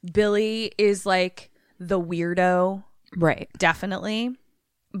 Billy is like the weirdo. Right. Definitely.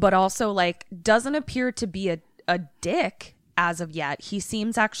 But also like doesn't appear to be a dick as of yet. He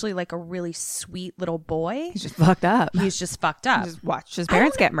seems actually like a really sweet little boy. He's just fucked up. He's just fucked up. Just watched his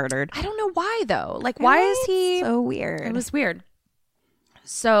parents get murdered. I don't know why though. Like why is he so weird? It was weird.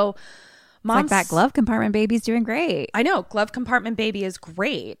 So Mom's, like that glove compartment baby's doing great. I know. Glove compartment baby is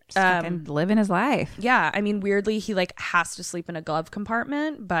great. Fucking living his life. Yeah. I mean, weirdly, he like has to sleep in a glove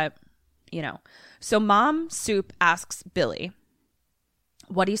compartment, but you know. So Mom Soup asks Billy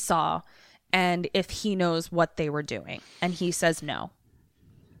what he saw and if he knows what they were doing. And he says no.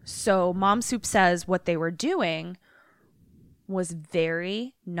 So Mom Soup says what they were doing was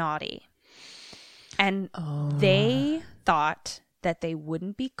very naughty. And they thought that they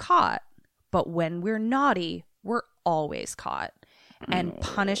wouldn't be caught. But when we're naughty, we're always caught. And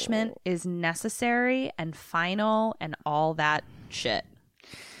punishment is necessary and final and all that shit.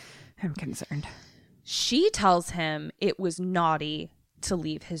 I'm concerned. She tells him it was naughty to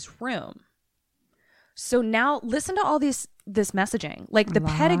leave his room. So now listen to all this messaging. Like the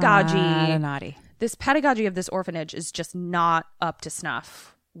pedagogy, naughty. This pedagogy of this orphanage is just not up to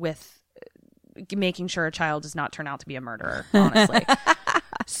snuff with making sure a child does not turn out to be a murderer, honestly.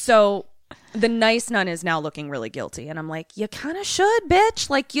 So the nice nun is now looking really guilty. And I'm like, you kind of should, bitch.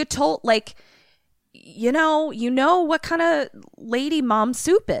 Like you told, like, you know what kind of lady Mom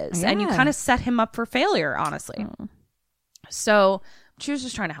Soup is. Yeah. And you kind of set him up for failure, honestly. So she was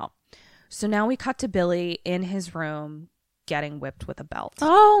just trying to help. So now we cut to Billy in his room getting whipped with a belt.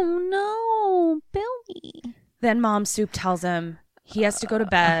 Oh, no, Billy. Then Mom Soup tells him he has to go to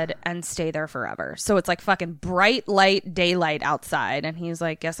bed and stay there forever. So it's like fucking bright light daylight outside. And he's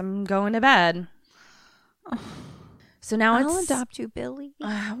like, guess I'm going to bed. So now I'll adopt you, Billy.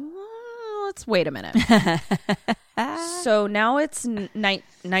 Let's wait a minute. So now it's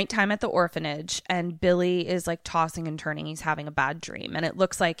nighttime at the orphanage. And Billy is like tossing and turning. He's having a bad dream. And it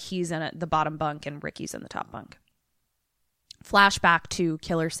looks like he's in the bottom bunk and Ricky's in the top bunk. Flashback to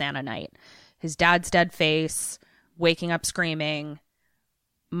Killer Santa night. His dad's dead face. Waking up screaming,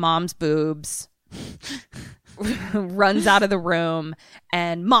 Mom's boobs, runs out of the room,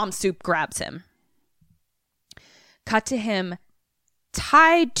 and Mom Soup grabs him. Cut to him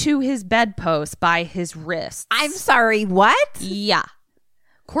tied to his bedpost by his wrists. I'm sorry, what? Yeah.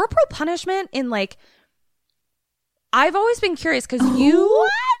 Corporal punishment in like, I've always been curious because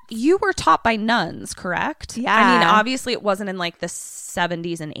you were taught by nuns, correct? Yeah. I mean, obviously it wasn't in like the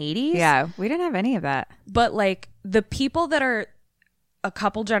 70s and 80s. Yeah, we didn't have any of that. But like the people that are a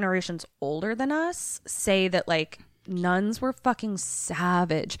couple generations older than us say that like nuns were fucking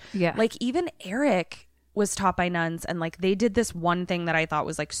savage. Yeah. Like even Eric was taught by nuns and like they did this one thing that I thought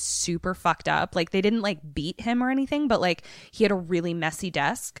was like super fucked up. Like they didn't like beat him or anything, but like he had a really messy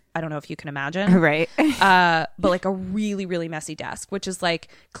desk. I don't know if you can imagine. Right. But like a really, really messy desk, which is like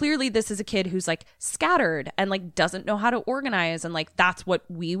clearly this is a kid who's like scattered and like doesn't know how to organize. And like that's what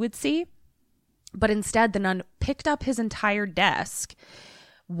we would see. But instead, the nun picked up his entire desk,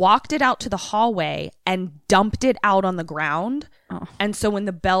 walked it out to the hallway and dumped it out on the ground. Oh. And so when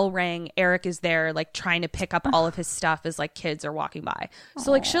the bell rang, Eric is there like trying to pick up all of his stuff as like kids are walking by.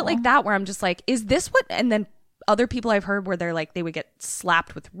 So like shit like that where I'm just like, is this what? And then other people I've heard where they're like, they would get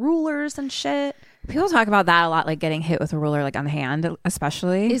slapped with rulers and shit. People talk about that a lot, like getting hit with a ruler like on the hand,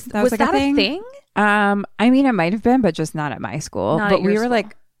 especially. Was like that a thing? I mean, it might have been, but just not at my school. But we were school.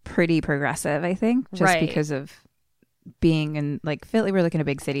 Like pretty progressive, I think, just because of being in like Philly. We're like in a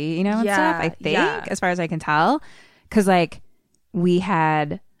big city, you know, and stuff, I think, as far as I can tell. Because like we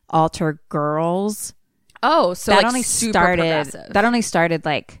had altar girls. Oh, so that like only super started. progressive. That only started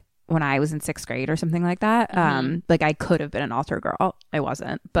like when I was in 6th grade or something like that. Like I could have been an altar girl. I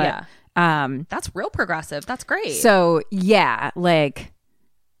wasn't, but that's real progressive. That's great. So yeah, like,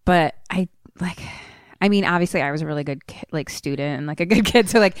 but I mean, obviously, I was a really good student and like a good kid,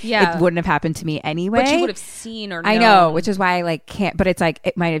 so like it wouldn't have happened to me anyway. But you would have seen or known. I know, which is why I like can't. But it's like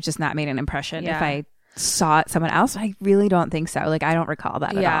it might have just not made an impression if I saw it someone else. I really don't think so. Like I don't recall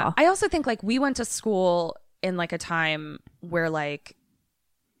that at all. I also think like we went to school in like a time where like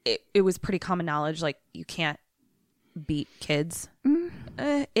it was pretty common knowledge like you can't beat kids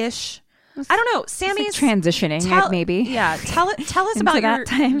ish. I don't know. Sammy's like transitioning, maybe. Yeah. Tell us about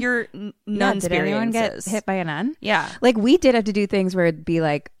your nun experiences. Did anyone get hit by a nun? Yeah. Like we did have to do things where it'd be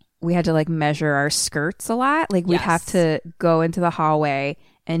like we had to like measure our skirts a lot. Like we'd have to go into the hallway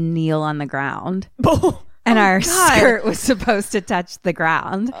and kneel on the ground. And our skirt was supposed to touch the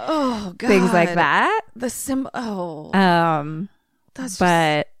ground. Oh God. Things like that. That's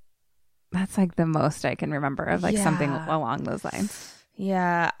but that's like the most I can remember of like something along those lines.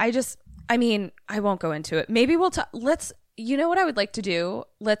 Yeah, I mean, I won't go into it. Maybe you know what I would like to do?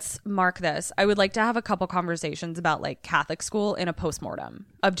 Let's mark this. I would like to have a couple conversations about like Catholic school in a postmortem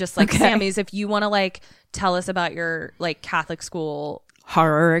of just like Sammy's, if you want to like tell us about your like Catholic school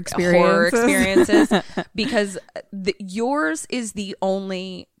horror experiences because yours is the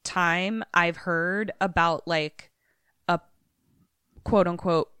only time I've heard about like a quote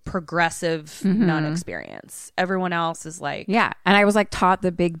unquote progressive nun experience. Everyone else is like, yeah, and I was like taught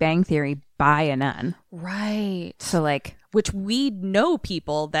the Big Bang Theory by a nun, right? So like, which we know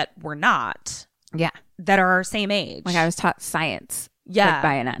people that were not, that are our same age. Like I was taught science, like,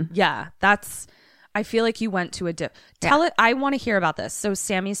 by a nun. Yeah, that's. I feel like you went to a tell it. I want to hear about this. So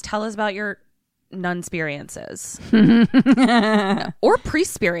Sammy's, tell us about your nun experiences or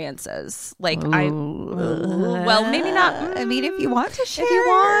pre-experiences. Like well, maybe not. I mean, if you want to share, if you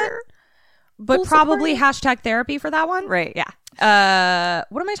want, but we'll probably hashtag therapy for that one, right? Yeah.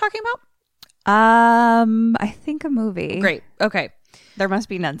 What am I talking about? I think a movie. Great. Okay. There must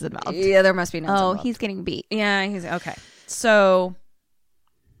be nuns involved. Yeah, there must be nuns. Oh, involved. he's getting beat. Yeah, he's okay. So.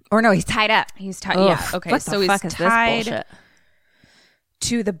 Or no, he's tied up. He's tied. Yeah. Okay. What So the fuck he's is this tied bullshit?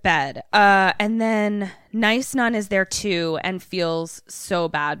 to the bed. And then Nice Nun is there too and feels so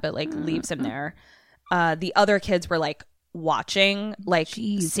bad, but like leaves him there. The other kids were like watching, like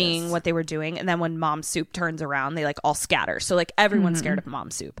seeing what they were doing. And then when Mom Soup turns around, they like all scatter. So like everyone's scared of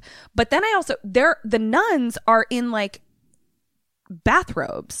Mom Soup. But then the nuns are in like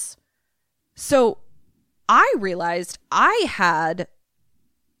bathrobes. So I realized I had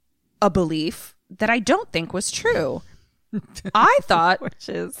a belief that I don't think was true. I thought Which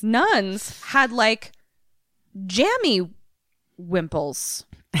is nuns had like jammy wimples.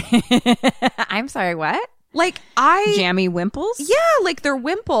 I'm sorry, what? Like Jammy wimples? Yeah, like their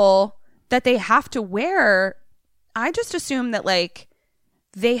wimple that they have to wear. I just assumed that like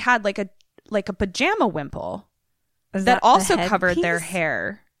they had like a pajama wimple that also the covered their headpiece?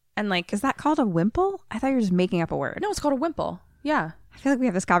 hair. And like, Is that called a wimple? I thought you were just making up a word. no, it's called a wimple. Yeah. I feel like we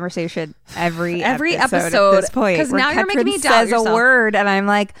have this conversation every episode, at this point. 'cause where now you're making Ketrin me doubt says yourself. a word, and I'm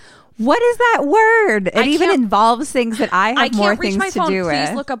like, what is that word? It I even can't- involves things that I have I more can't reach things my to phone. do Please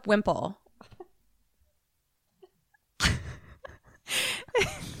with. look up wimple.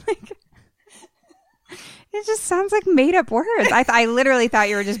 It just sounds like made up words. I literally thought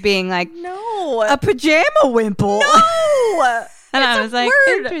you were just being like, No. a pajama wimple. No. And I It's a was like,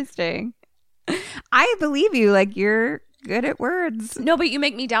 word. interesting. I believe you. Like, you're good at words. No, but you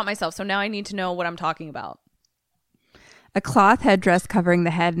make me doubt myself. So now I need to know what I'm talking about. A cloth headdress covering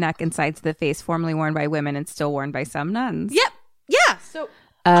the head, neck, and sides of the face, formerly worn by women and still worn by some nuns. Yep. Yeah. So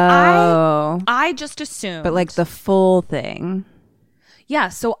Oh. I just assumed. But like the full thing. Yeah.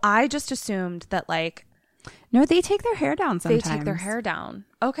 So I just assumed that like No, they take their hair down sometimes. they take their hair down.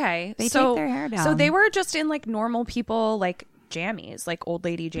 Okay. They so, take their hair down. So they were just in like normal people, like jammies, like old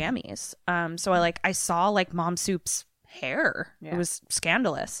lady jammies. So I saw like Mom Soup's hair. Yeah. It was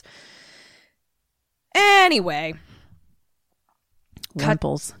scandalous. Anyway.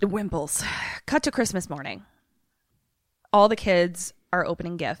 Wimples. Wimples. Cut to Christmas morning. All the kids are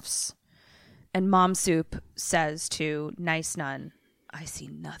opening gifts. And Mom Soup says to Nice Nun, I see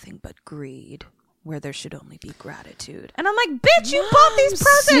nothing but greed where there should only be gratitude. And I'm like, bitch, you bought these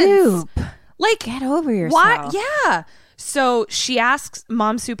presents. Soup. Like, Get over yourself. why? Yeah. So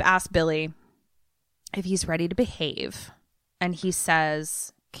Mom Soup asks Billy if he's ready to behave. And he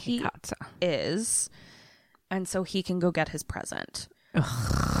says he is. And so he can go get his present.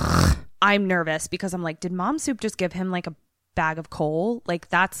 I'm nervous because I'm like, did Mom Soup just give him like a bag of coal? Like,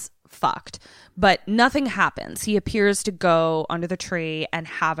 that's fucked. But nothing happens. He appears to go under the tree and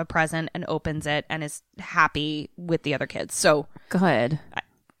have a present and opens it and is happy with the other kids. So Good.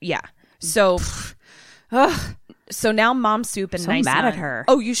 yeah. So so now Mom Soup and So Nice mad Nun, at her.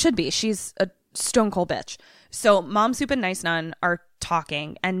 Oh, you should be. She's a stone cold bitch. So Mom Soup and Nice Nun are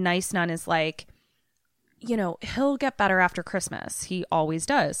talking, and Nice Nun is like, you know, he'll get better after Christmas. He always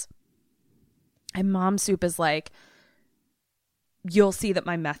does. And Mom Soup is like, you'll see that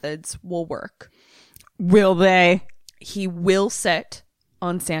my methods will work. Will they? He will sit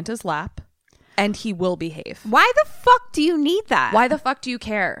on Santa's lap and he will behave. Why the fuck do you need that? Why the fuck do you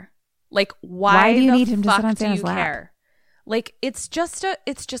care? Like, why do you the need him to fuck sit on do you Santa's lap? care? Like, it's just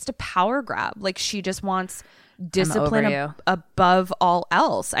a power grab. Like, she just wants discipline over you. above all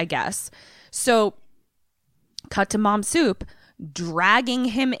else, I guess. So cut to Mom Soup. dragging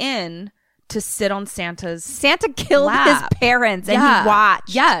him in to sit on Santa killed lap. his parents and he watched.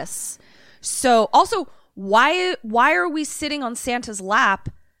 Yes. So also, why are we sitting on Santa's lap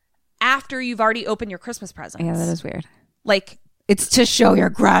after you've already opened your Christmas presents? Yeah, that is weird. Like, it's to show your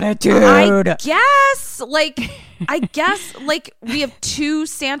gratitude. I guess we have two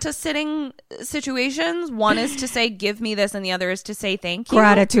Santa sitting situations. One is to say, give me this, and the other is to say, thank you.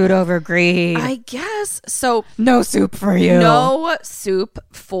 Gratitude over greed. I guess. So no soup for you. No soup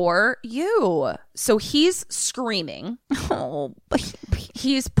for you. So he's screaming. Oh,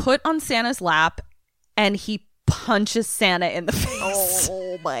 He's put on Santa's lap and he punches Santa in the face.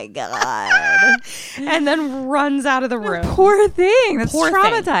 Oh my God. And then runs out of the room. Poor thing. That's Poor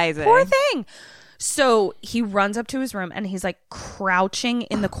traumatizing. Thing. Poor thing. So he runs up to his room and he's like crouching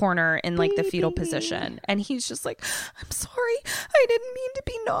in the corner in like the fetal position. And he's just like, I'm sorry. I didn't mean to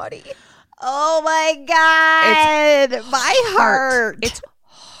be naughty. Oh my God. My heart. It's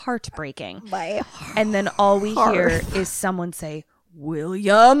heartbreaking. My heart. And then all we hear is someone say,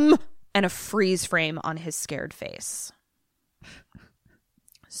 William, and a freeze frame on his scared face.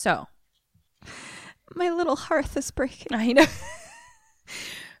 So. My little hearth is breaking. I know.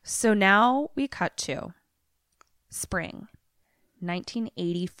 So now we cut to spring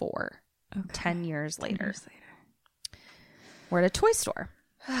 1984, 10 years later. We're at a toy store.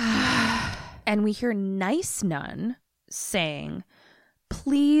 And we hear Nice Nun saying,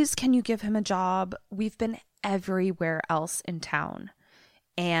 please, can you give him a job? We've been everywhere else in town.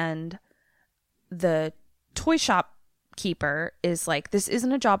 And the toy shop keeper is like, this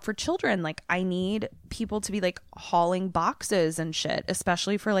isn't a job for children. Like, I need people to be like hauling boxes and shit,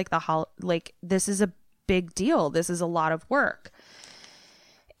 especially for like this is a big deal. This is a lot of work.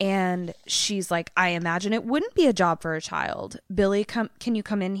 And she's like, I imagine it wouldn't be a job for a child. Billy, can you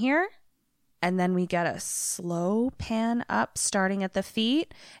come in here? And then we get a slow pan up starting at the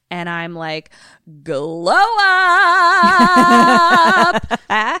feet. And I'm like, glow up.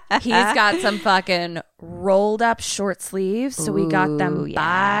 He's got some fucking rolled up short sleeves. So we got them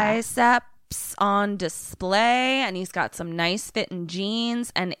biceps on display. And he's got some nice fitting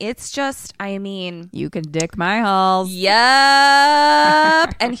jeans. And it's just, I mean. You can dick my halls.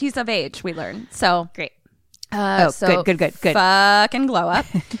 Yep. And he's of age, we learn. So great. So good. Fucking glow up.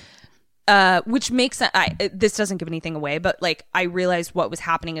 Which makes this doesn't give anything away, but like I realized what was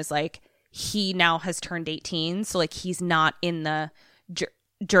happening is like he now has turned 18, so like he's not in the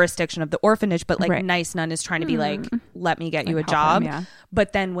jurisdiction of the orphanage, but like Nice Nun is trying to be like, let me get you a job.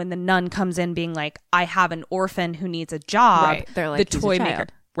 But then when the nun comes in being like, I have an orphan who needs a job, they're like, the toy maker,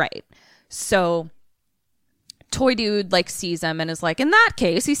 so toy dude like sees him and is like, in that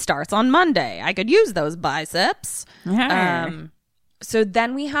case, he starts on Monday. I could use those biceps. So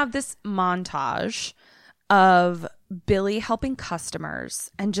then we have this montage of Billy helping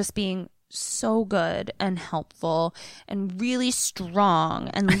customers and just being so good and helpful and really strong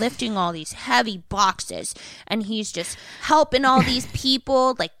and lifting all these heavy boxes. And he's just helping all these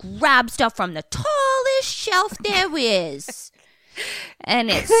people like grab stuff from the tallest shelf there is. And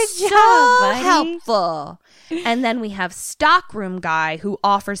it's so helpful. And then we have stockroom guy who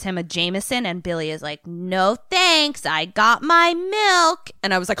offers him a Jameson, and Billy is like, no thanks, I got my milk.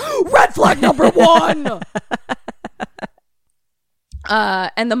 And I was like, red flag number 1.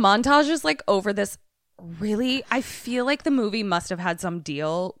 And the montage is like over this really, I feel like the movie must have had some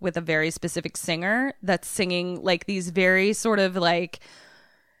deal with a very specific singer that's singing like these very sort of like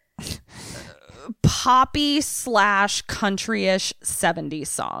poppy / countryish 70s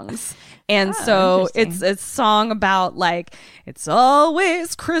songs. And so it's a song about like, it's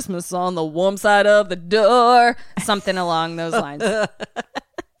always Christmas on the warm side of the door, something along those lines.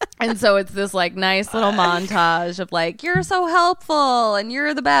 And so it's this like nice little montage of like, you're so helpful and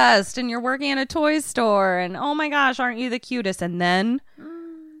you're the best and you're working in a toy store and oh my gosh, aren't you the cutest? And then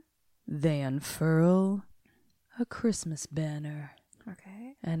they unfurl a Christmas banner.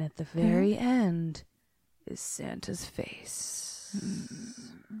 Okay. And at the very end is Santa's face.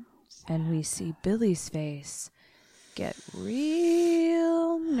 And we see Billy's face get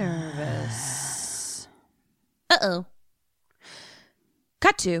real nervous. Uh-oh.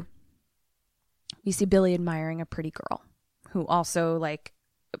 Cut to. We see Billy admiring a pretty girl who also like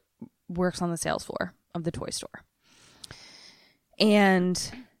works on the sales floor of the toy store.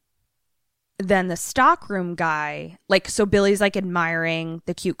 And then the stockroom guy, like, so Billy's like admiring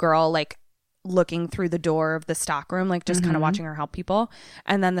the cute girl, like looking through the door of the stockroom, like just kind of watching her help people.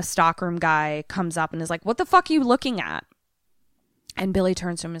 And then the stockroom guy comes up and is like, what the fuck are you looking at? And Billy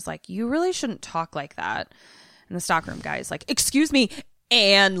turns to him and is like, you really shouldn't talk like that. And the stockroom guy is like, excuse me,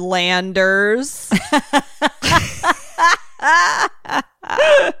 Ann Landers.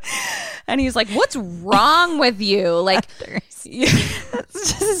 And he's like, what's wrong with you? Like,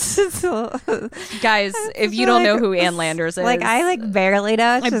 guys, if you don't know who Ann Landers is, like I like barely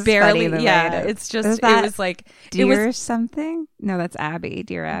know. It's I just barely, funny the yeah. way It's just, is it that was like, Dear something? No, that's Abby.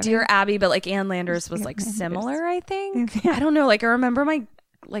 Dear Abby. Dear Abby, but like Ann Landers was like similar, I think. I don't know. Like I remember my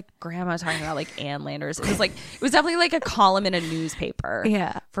like grandma talking about like Ann Landers. It was definitely like a column in a newspaper.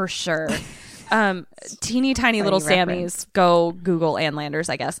 Yeah. For sure. Teeny tiny little reference. Sammys, go Google Ann Landers,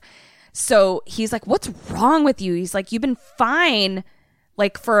 I guess. So he's like, what's wrong with you? He's like, you've been fine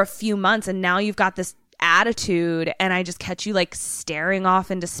like for a few months and now you've got this attitude and I just catch you like staring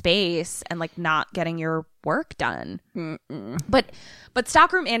off into space and like not getting your work done. But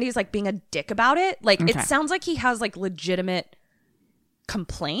Stockroom Andy's like being a dick about it. Like it sounds like he has like legitimate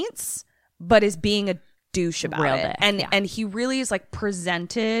complaints, but is being a douche about Real it. dick, And yeah. and he really is like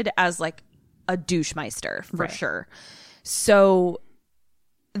presented as like a douchemeister for sure. So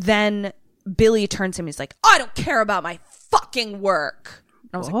then Billy turns to him. He's like, I don't care about my fucking work. And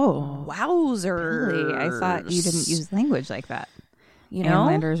I was like, wowzer. Really? I thought you didn't use language like that. You Ann know,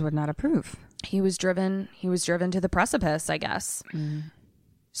 Landers would not approve. he was driven to the precipice, I guess.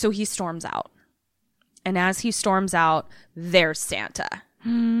 So he storms out. And as he storms out, there's Santa.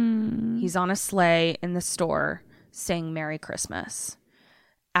 He's on a sleigh in the store saying Merry Christmas.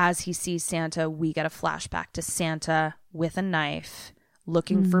 As he sees Santa, we get a flashback to Santa with a knife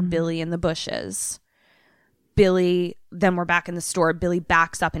looking for Billy in the bushes. Billy, then we're back in the store. Billy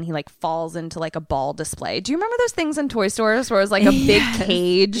backs up and he like falls into like a ball display. Do you remember those things in toy stores where it was like a big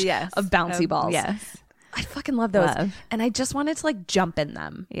cage of bouncy balls? Yes. I fucking love those. Love. And I just wanted to like jump in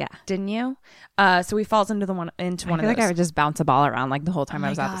them. Yeah. Didn't you? So he falls into one I of feel those. like I would just bounce a ball around like the whole time I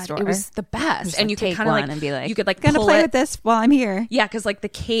was at the store. It was the best. Just, And like, you could take kind of one like and be like, you could like gonna pull play it. with this while I'm here. Yeah, because like the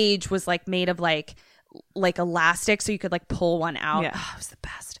cage was like made of like elastic, so you could like pull one out. Yeah. Oh, it was the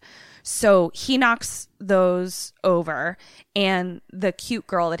best. So he knocks those over, and the cute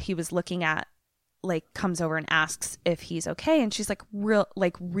girl that he was looking at like comes over and asks if he's okay, and she's like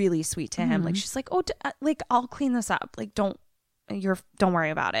really sweet to him. Like she's like, oh, like I'll clean this up. Like don't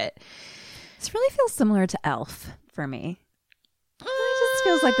worry about it. This really feels similar to Elf for me. It just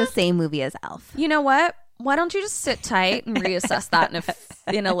feels like the same movie as Elf. You know what? Why don't you just sit tight and reassess that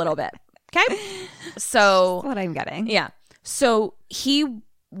in a little bit? Okay. So That's what I'm getting. yeah. So he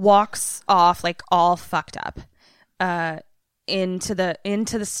walks off like all fucked up into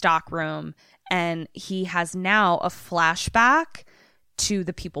the stock room, and he has now a flashback to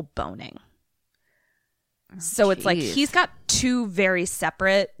the people boning. So it's like jeez. he's got two very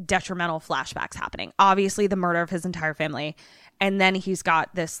separate detrimental flashbacks happening. Obviously the murder of his entire family, and then he's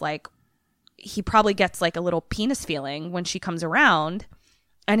got this like he probably gets like a little penis feeling when she comes around,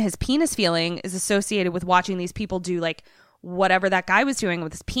 and his penis feeling is associated with watching these people do like whatever that guy was doing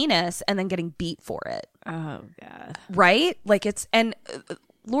with his penis and then getting beat for it. Oh God. Right? Like it's, and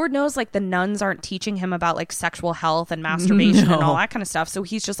Lord knows like the nuns aren't teaching him about like sexual health and masturbation and all that kind of stuff. So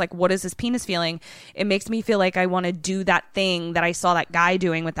he's just like, what is his penis feeling? It makes me feel like I want to do that thing that I saw that guy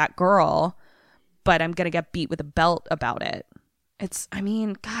doing with that girl, but I'm going to get beat with a belt about it. It's, I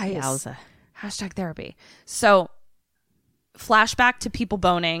mean, guys, Yowza. hashtag therapy. So flashback to people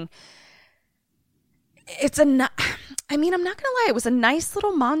boning. It's I'm not gonna lie, it was a nice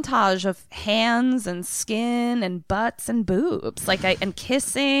little montage of hands and skin and butts and boobs, and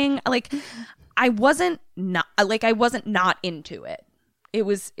kissing. Like I wasn't not into it. It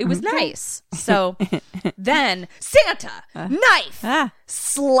was nice. So then Santa knife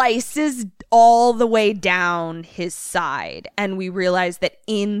slices all the way down his side, and we realized that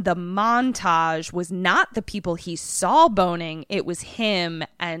in the montage was not the people he saw boning, it was him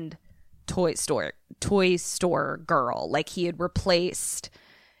and toy store girl. Like he had replaced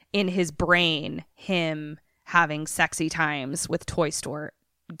in his brain him having sexy times with toy store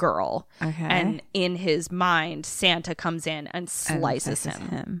girl. Okay. And in his mind, Santa comes in and slices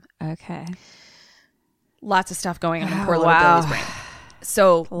him. Okay. Lots of stuff going on in poor Oh, little wow. Billy's brain.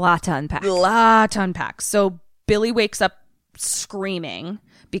 So A lot to unpack. So Billy wakes up screaming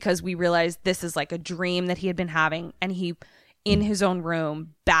because we realize this is like a dream that he had been having, and he, in his own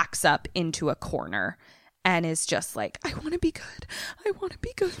room, backs up into a corner and is just like, I want to be good. I want to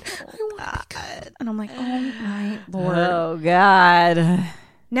be good. I want to be good. And I'm like, oh my Lord. Oh God.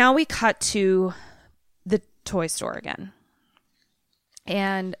 Now we cut to the toy store again.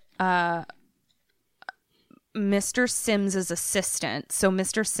 And Mr. Sims' assistant. So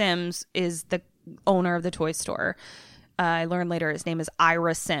Mr. Sims is the owner of the toy store. I learned later his name is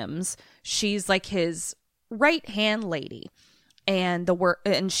Ira Sims. She's like his right-hand lady. And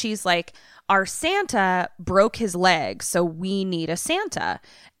and she's like, our Santa broke his leg, so we need a Santa.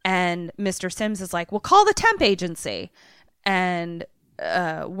 And Mr. Sims is like, well, call the temp agency. And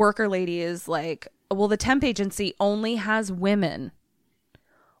worker lady is like, well, the temp agency only has women.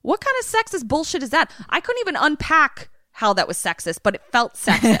 What kind of sexist bullshit is that? I couldn't even unpack how that was sexist, but it felt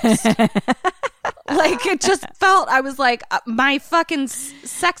sexist. Like, it just felt, I was like, my fucking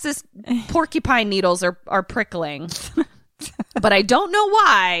sexist porcupine needles are prickling. But I don't know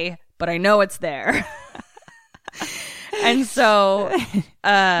why, but I know it's there. And so,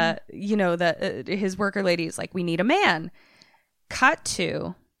 his worker lady is like, we need a man. Cut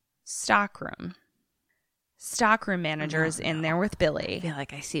to stockroom. Stockroom manager is in there with Billy. I feel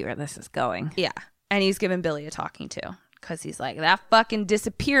like I see where this is going. Yeah. And he's giving Billy a talking to because he's like, that fucking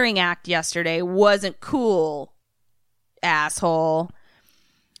disappearing act yesterday wasn't cool, asshole.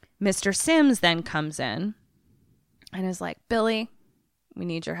 Mr. Sims then comes in and is like, Billy, we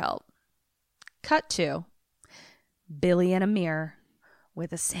need your help. Cut to Billy in a mirror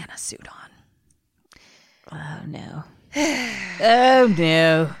with a Santa suit on. Oh, no. Oh,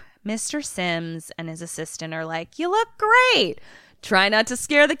 no. Mr. Sims and his assistant are like, you look great. Try not to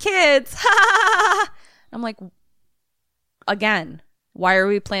scare the kids. I'm like, again, why are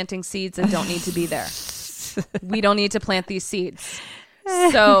we planting seeds that don't need to be there? We don't need to plant these seeds.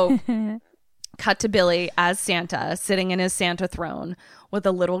 So cut to Billy as Santa, sitting in his Santa throne with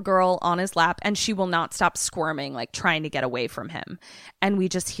a little girl on his lap, and she will not stop squirming, like trying to get away from him. And we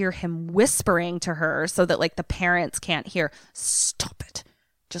just hear him whispering to her so that like the parents can't hear. Stop it.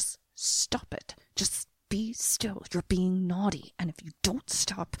 Just stop it. Just be still. You're being naughty. And if you don't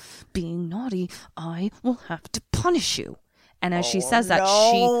stop being naughty, I will have to punish you. And as she says that,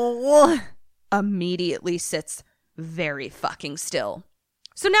 she immediately sits very fucking still.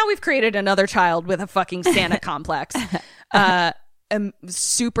 So now we've created another child with a fucking Santa complex. I'm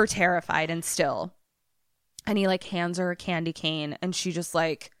super terrified and still. And he like hands her a candy cane and she just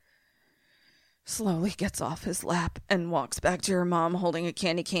like slowly gets off his lap and walks back to her mom holding a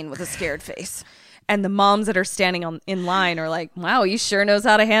candy cane with a scared face. And the moms that are standing in line are like, wow, he sure knows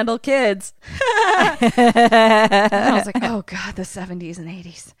how to handle kids. And I was like, oh God, the 70s and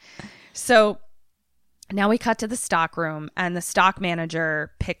 80s. So now we cut to the stock room and the stock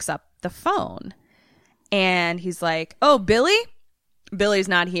manager picks up the phone and he's like, oh, Billy? Billy's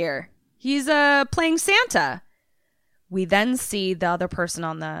not here. He's playing Santa. We then see the other person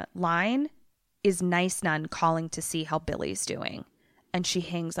on the line is Nice Nun calling to see how Billy's doing. And she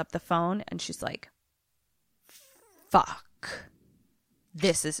hangs up the phone and she's like, fuck.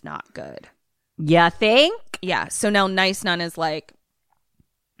 This is not good. You think? Yeah. So now Nice Nun is like,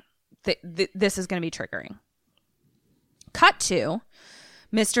 this is going to be triggering. Cut to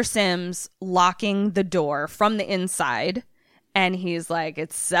Mr. Sims locking the door from the inside. And he's like,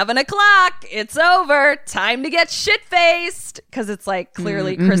 it's 7:00. It's over. Time to get shit-faced. Because it's like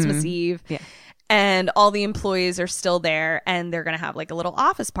clearly Christmas Eve. Yeah. And all the employees are still there. And they're going to have like a little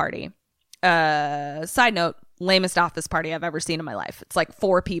office party. Side note, lamest office party I've ever seen in my life. It's like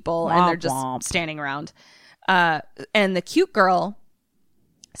 4 people and they're just standing around. And the cute girl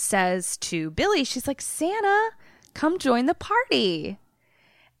says to Billy, she's like, Santa, come join the party.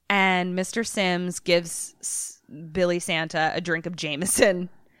 And Mr. Sims gives Billy Santa a drink of Jameson.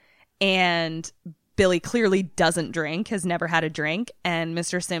 And Billy clearly doesn't drink, has never had a drink. And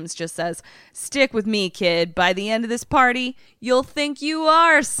Mr. Sims just says, stick with me, kid. By the end of this party, you'll think you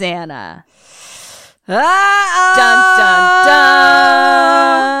are Santa. Dun, dun,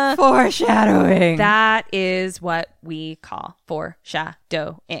 dun. Foreshadowing. That is what we call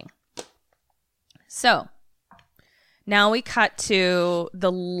foreshadowing. So now we cut to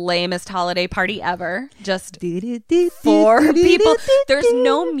the lamest holiday party ever. Just 4 people. There's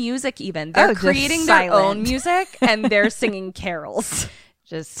no music even. They're creating their own music and they're singing carols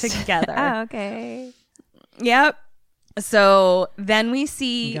just together. Oh, okay. Yep. So then we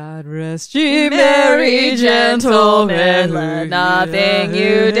see God rest ye merry gentlemen, let nothing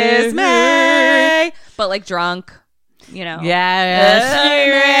you dismay. But like drunk, you know. Yes,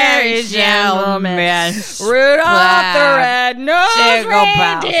 merry gentlemen, Rudolph the red-nosed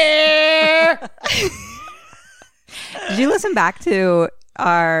reindeer. Did you listen back to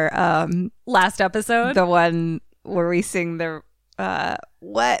our last episode? the one where we sing the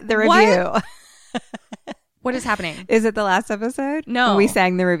review? What is happening? Is it the last episode? No. Where we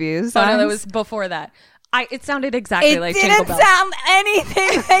sang the reviews. Oh no, that was before that. It sounded exactly like Jingle Bells. It didn't sound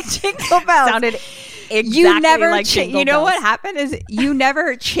anything like Jingle Bells. Sounded exactly you never like Jingle You know Bells. what happened is you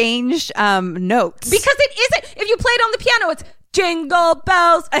never changed notes. Because it isn't. If you play it on the piano, it's Jingle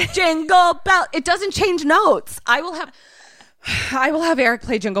Bells, Jingle Bells. It doesn't change notes. I will have... I will have Eric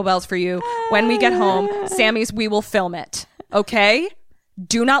play Jingle Bells for you when we get home. Sammy's, we will film it. Okay?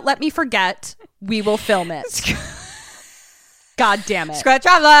 Do not let me forget. We will film it. God damn it. Square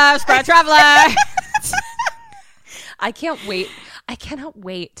Traveler. Square Traveler. I can't wait. I cannot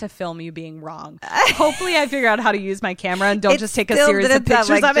wait to film you being wrong. Hopefully I figure out how to use my camera and don't just take a series of pictures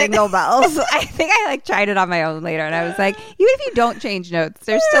like of it. Jingle Bells. I think I like tried it on my own later and I was like, even if you don't change notes,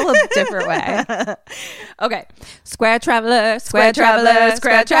 there's still a different way. Okay. Square Traveler, Square Traveler,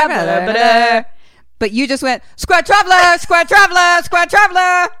 Square Traveler. But you just went, Square Traveler, Square Traveler, Square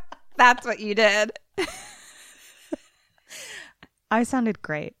Traveler. That's what you did. I sounded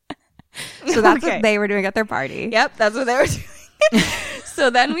great. So that's what they were doing at their party. Yep, that's what they were doing. So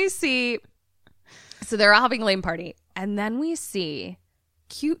then we see, so they're all having a lame party. And then we see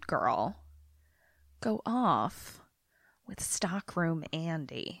cute girl go off with stockroom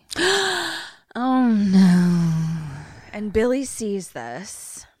Andy. Oh no. And Billy sees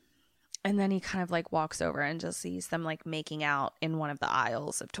this. And then he kind of like walks over and just sees them like making out in one of the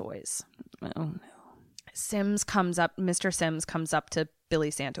aisles of toys. Oh no. Mr. Sims comes up to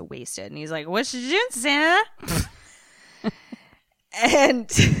Billy Santa wasted. And he's like, what you doing, Santa?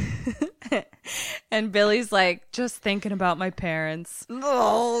 And Billy's like, just thinking about my parents.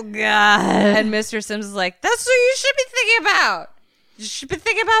 Oh God. And Mr. Sims is like, that's what you should be thinking about. You should be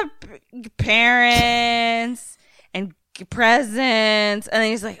thinking about parents and presents. And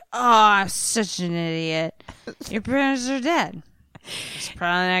then he's like, oh, I'm such an idiot. Your parents are dead. It's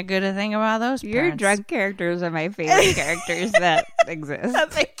probably not good to think about those parents. Your drunk characters are my favorite characters that exist.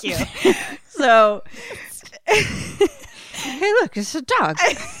 Thank you. So, hey, look, it's a dog.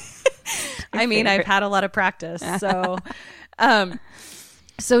 I mean, I've had a lot of practice. So,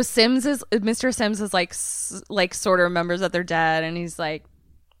 so Mr. Sims is like sort of remembers that they're dead, and he's like,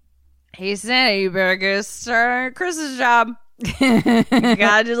 "Hey Santa, you better go start a Christmas job. You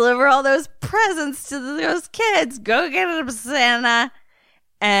gotta deliver all those presents to those kids. Go get them, Santa."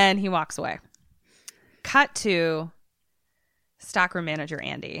 And he walks away. Cut to stockroom manager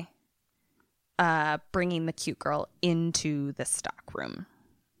Andy bringing the cute girl into the stockroom.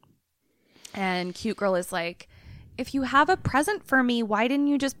 And cute girl is like, if you have a present for me, why didn't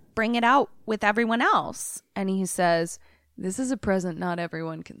you just bring it out with everyone else? And he says, this is a present not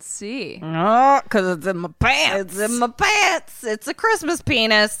everyone can see. Oh, because it's in my pants. It's in my pants. It's a Christmas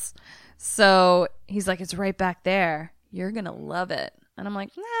penis. So he's like, it's right back there. You're going to love it. And I'm like,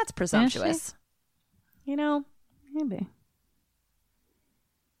 that's presumptuous. You know? Maybe.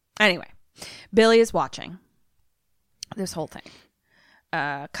 Anyway, Billy is watching this whole thing.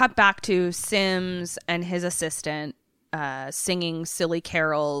 Cut back to Sims and his assistant singing silly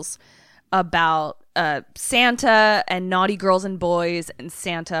carols about Santa and naughty girls and boys and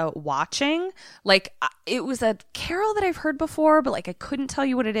Santa watching. Like, it was a carol that I've heard before, but like I couldn't tell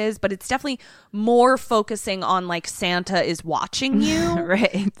you what it is, but it's definitely more focusing on like Santa is watching you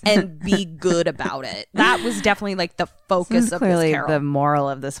Right. and be good about it. That was definitely like the focus of clearly this carol. the moral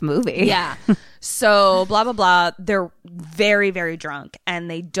of this movie. Yeah. So blah, blah, blah. They're very, very drunk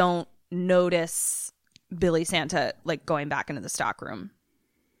and they don't notice Billy Santa like going back into the stockroom.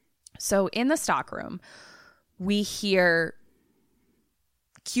 So in the stockroom, we hear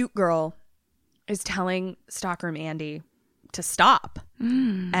cute girl is telling stockroom Andy to stop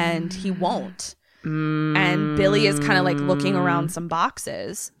and he won't. And Billy is kind of like looking around some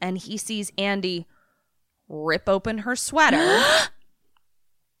boxes and he sees Andy rip open her sweater.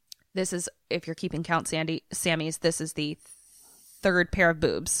 This is, if you're keeping count, Sammy's, this is the third pair of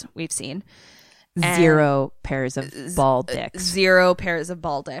boobs we've seen. Zero pairs of ball dicks. 0 pairs of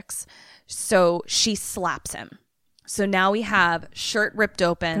ball dicks. So she slaps him. So now we have shirt ripped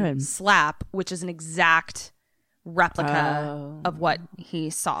open, slap, which is an exact replica of what he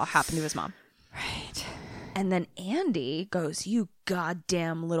saw happen to his mom. Right. And then Andy goes, you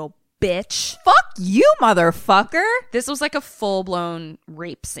goddamn little bitch. Fuck you, motherfucker. This was like a full-blown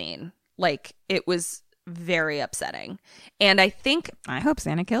rape scene. Like, it was very upsetting. And I hope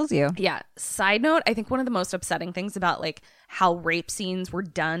Santa kills you. Yeah. Side note, I think one of the most upsetting things about like how rape scenes were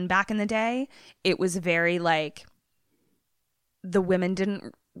done back in the day, it was very like the women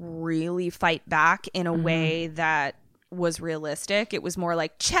didn't really fight back in a way that was realistic. It was more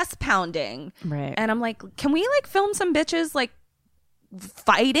like chest pounding. Right. And I'm like, can we like film some bitches like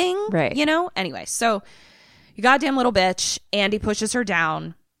fighting? Right. You know? Anyway, so you goddamn little bitch. Andy pushes her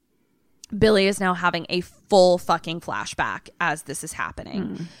down. Billy is now having a full fucking flashback as this is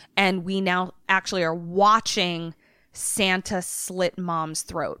happening. And we now actually are watching Santa slit Mom's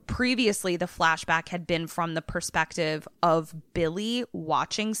throat. Previously, the flashback had been from the perspective of Billy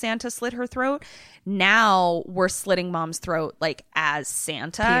watching Santa slit her throat. Now we're slitting Mom's throat like as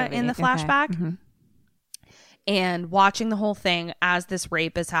Santa POV. in the Okay. flashback. And watching the whole thing as this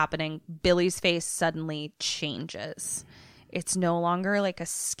rape is happening, Billy's face suddenly changes. It's no longer like a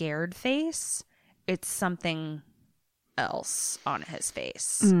scared face. It's something else on his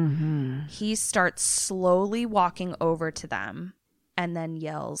face. He starts slowly walking over to them and then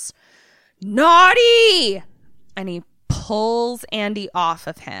yells, "Naughty!" And he pulls Andy off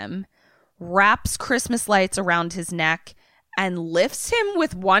of him, wraps Christmas lights around his neck, and lifts him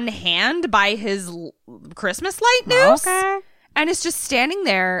with one hand by his Christmas light noose. Okay. And is just standing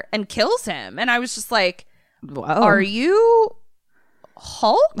there and kills him. And I was just like, Whoa. are you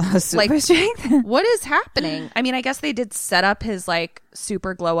Hulk? Super strength? What is happening? I mean, I guess they did set up his like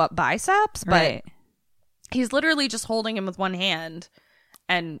super glow up biceps, but Right. he's literally just holding him with one hand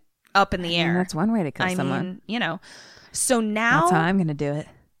and up in the air. That's one way to kill I someone. mean, you know. So now That's how I'm going to do it.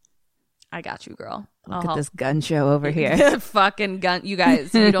 I got you, girl. Look at this gun show over here. The fucking gun. You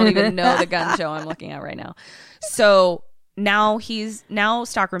guys, you don't even know the gun show I'm looking at right now. So now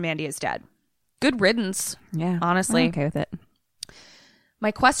Stockroom Andy is dead. Good riddance. Yeah. Honestly. I'm okay with it.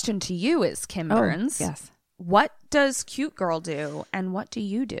 My question to you is, Kim Burns. Yes. What does Cute Girl do and what do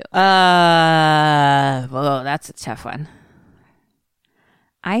you do? Well, that's a tough one.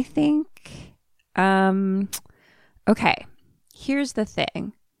 I think, okay, here's the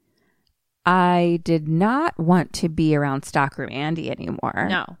thing. I did not want to be around Stockroom Andy anymore.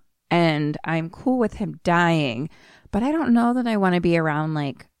 No. And I'm cool with him dying, but I don't know that I want to be around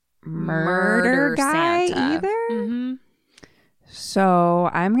like murder guy Santa. either. Mm-hmm. So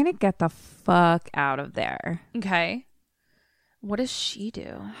I'm going to get the fuck out of there. Okay. What does she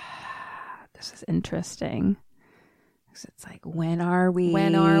do? This is interesting. 'Cause it's like, when are we?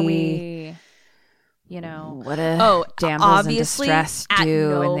 When are we? You know. What a damsels in obviously, distress at do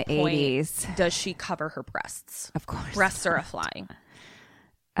no in the point 80s. Does she cover her breasts? Of course. Breasts are a flying.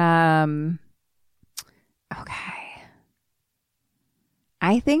 Okay.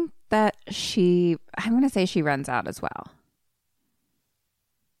 I think that I'm going to say she runs out as well.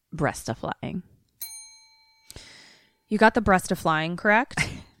 Breast of flying. You got the breast of flying, correct?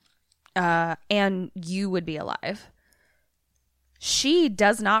 And you would be alive. She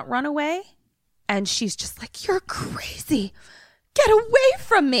does not run away. And she's just like, "You're crazy. Get away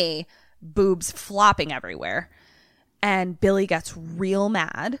from me." Boobs flopping everywhere. And Billy gets real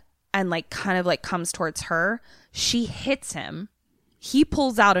mad and like kind of like comes towards her. She hits him. He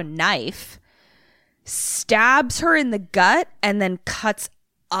pulls out a knife, stabs her in the gut, and then cuts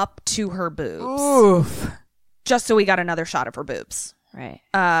up to her boobs. Oof. Just so we got another shot of her boobs. Right.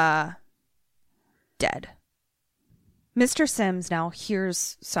 Dead. Mr. Sims now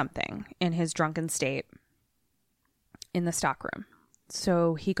hears something in his drunken state in the stockroom.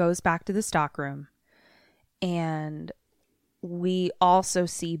 So he goes back to the stockroom, and we also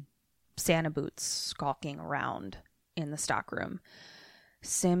see Santa Boots skulking around in the stockroom.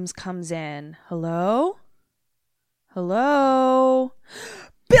 Sims comes in. Hello? Hello?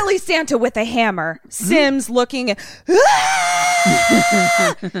 Billy Santa with a hammer. Sims looking.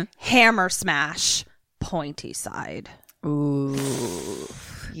 Hammer smash. Pointy side. Ooh.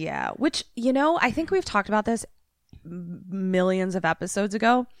 Yeah. Which, you know, I think we've talked about this millions of episodes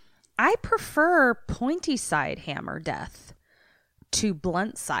ago. I prefer pointy side hammer death to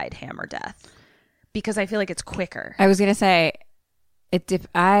blunt side hammer death because I feel like it's quicker. I was going to say,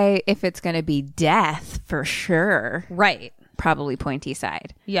 if it's going to be death for sure, Right. probably pointy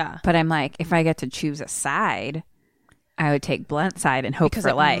side. Yeah. But I'm like, if I get to choose a side, I would take blunt side and hope Because for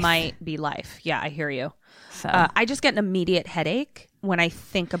it life. might be life. Yeah, I hear you. So I just get an immediate headache when I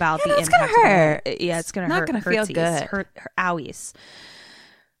think about the it's impact. gonna hurt. Yeah, it's gonna Not hurt. gonna feel Hurtsies. good. Hurt, owies.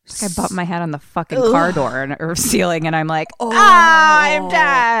 I bumped my head on the fucking car door or ceiling, and I'm like, I'm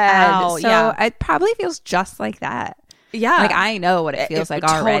dead. Ow, so yeah. it probably feels just like that. Yeah, Like I know what it feels like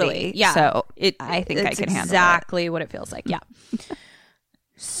already. Totally. Yeah. So I think I it's can handle exactly what it feels like. Yeah.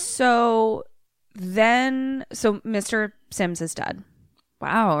 So Mr. Sims is dead. it.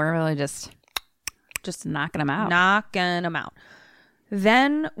 Wow, we're really just knocking them out. Knocking him out.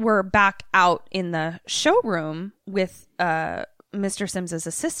 Then we're back out in the showroom with Mr. Sims's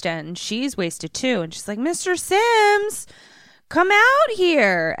assistant, and she's wasted too. And she's like, "Mr. Sims, come out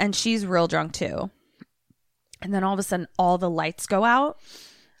here." And she's real drunk too. And then all of a sudden, all the lights go out,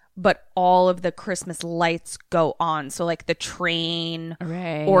 but all of the Christmas lights go on. So like the train,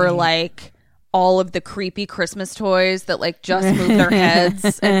 Right. or like all of the creepy Christmas toys that like just move their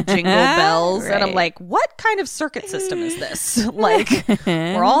heads and jingle bells. And I'm like, what kind of circuit system is this? Like,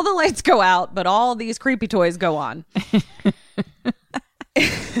 where all the lights go out, but all these creepy toys go on.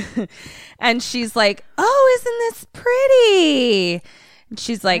 And she's like, oh, isn't this pretty? And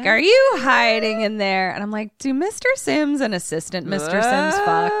she's like, are you hiding in there? And I'm like, do Mr. Sims and assistant Mr. Sims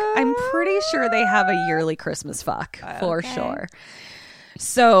fuck? I'm pretty sure they have a yearly Christmas fuck for sure.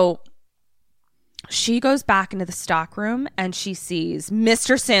 So she goes back into the stockroom and she sees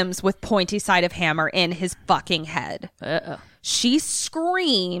Mr. Sims with pointy side of hammer in his fucking head. She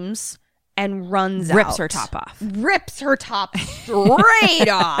screams and runs out. Rips her top off. Rips her top straight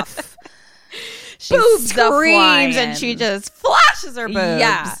off. She Boobs screams a-flying. and she just flashes her boobs.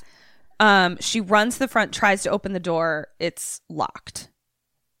 Yeah. She runs to the front, tries to open the door. It's locked.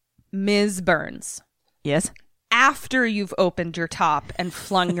 Ms. Burns. Yes. After you've opened your top and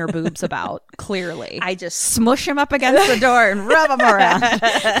flung your boobs about, clearly. I just smush him up against the door and rub him around.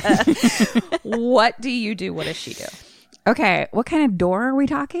 What do you do? What does she do? Okay. What kind of door are we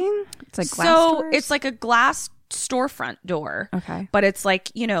talking? It's like glass doors? It's like a glass storefront door. Okay. But it's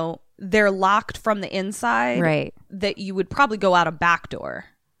like, you know, they're locked from the inside. Right. That you would probably go out a back door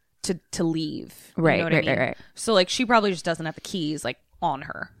to leave. You Right, know what I mean? right. So like she probably just doesn't have the keys like on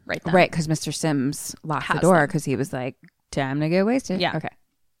her right then. Right, because Mr. Sims locked the Has door them. because he was like, time to get wasted. Yeah. Okay.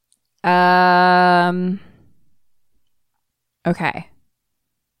 Okay.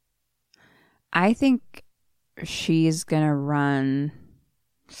 I think she's going to run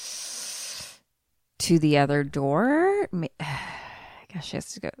to the other door. I guess she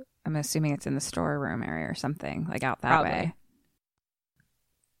has to go. I'm assuming it's in the storeroom area or something, like out that Probably. way.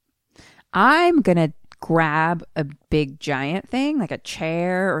 I'm going to grab a big giant thing, like a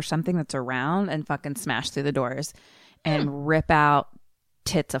chair or something that's around, and fucking smash through the doors and rip out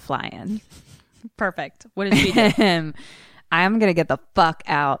tits a-flying. Perfect. What did she do? I'm going to get the fuck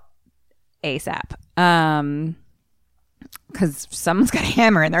out ASAP. Because someone's got a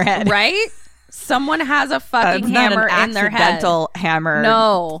hammer in their head. Right? Someone has a fucking It's not hammer an in their head. accidental hammer.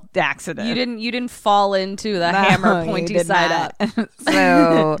 No. Accident. You didn't fall into the hammer you pointy did side not. up.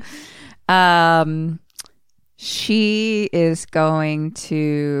 So she is going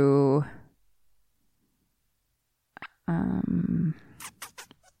to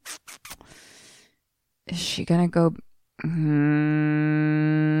is she gonna go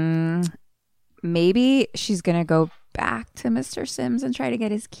maybe she's gonna go back to Mr. Sims and try to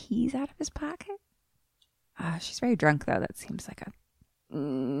get his keys out of his pocket. She's very drunk though. That seems like a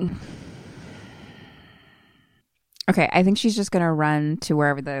okay, I think she's just gonna run to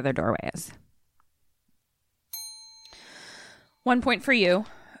wherever the other doorway is. 1 point for you.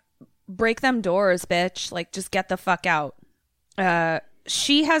 Break them doors, bitch. Like, just get the fuck out.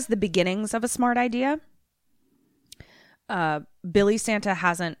 She has the beginnings of a smart idea. Billy Santa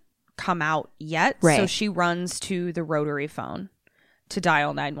hasn't come out yet. Right. So she runs to the rotary phone to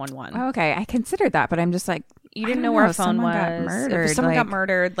dial 911. Oh, okay, I considered that, but I'm just like, You I didn't don't know where a phone someone was. got murdered. If someone got like-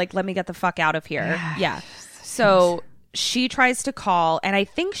 murdered, like, let me get the fuck out of here. Yeah. So she tries to call, and I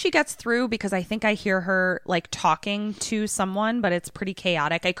think she gets through because I think I hear her like talking to someone, but it's pretty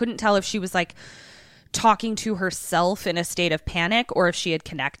chaotic. I couldn't tell if she was like talking to herself in a state of panic or if she had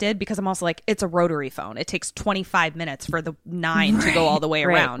connected, because I'm also like, it's a rotary phone. It takes 25 minutes for the 9 to go all the way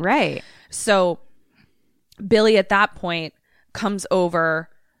around. Right. So Billy at that point comes over,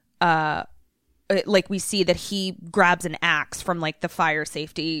 like we see that he grabs an axe from like the fire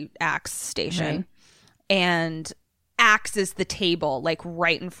safety axe station. Right. And axes the table like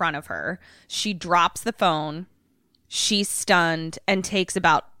right in front of her. She drops the phone. She's stunned and takes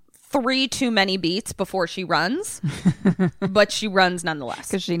about 3 too many beats before she runs, but she runs nonetheless.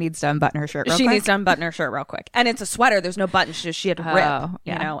 Because she needs to unbutton her shirt real She quick. needs to unbutton her shirt real quick. And it's a sweater. There's no buttons. She had to rip, Oh,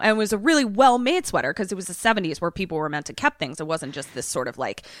 yeah. you know. And it was a really well-made sweater because it was the 70s where people were meant to keep things. It wasn't just this sort of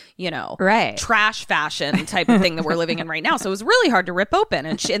like, you know, Right. trash fashion type of thing that we're living in right now. So it was really hard to rip open.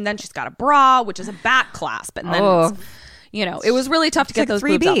 And then she's got a bra, which is a back clasp. And then, Oh. it's, you know, it was really tough to get took those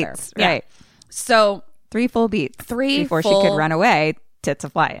 3 boobs beats, out there. Yeah. right. So 3 full beats. 3 before she full- could run away. Tits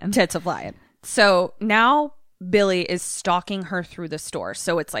a-flying. tits of lion. So now Billy is stalking her through the store.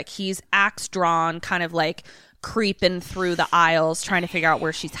 So it's like he's axe drawn, kind of like creeping through the aisles, trying to figure out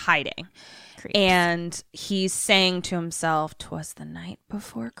where she's hiding. Creeps. And he's saying to himself, "'Twas the night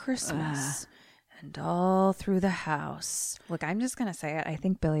before Christmas, and all through the house." Look, I'm just going to say it. I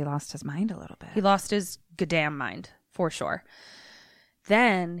think Billy lost his mind a little bit. He lost his goddamn mind, for sure.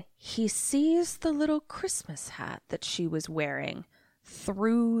 Then he sees the little Christmas hat that she was wearing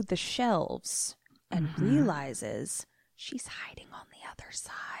through the shelves and realizes she's hiding on the other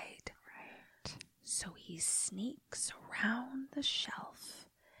side. Right. So he sneaks around the shelf,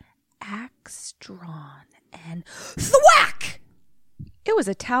 axe drawn, and thwack! It was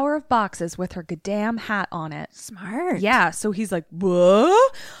a tower of boxes with her goddamn hat on it. Smart. Yeah, so he's like,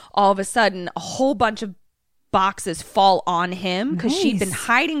 what? All of a sudden, a whole bunch of boxes fall on him because she'd been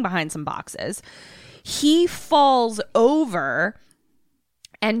hiding behind some boxes. He falls over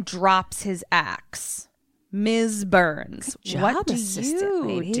and drops his axe. Ms. Burns, what do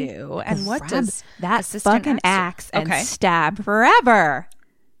you do? And what does that Assistant fucking Axe axe do? and stab forever?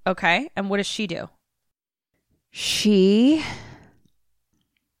 Okay, and what does she do?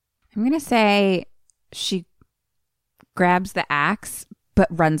 I'm going to say she grabs the axe but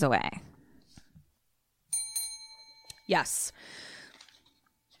runs away. Yes.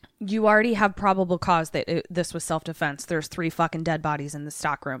 You already have probable cause that this was self-defense. There's 3 fucking dead bodies in the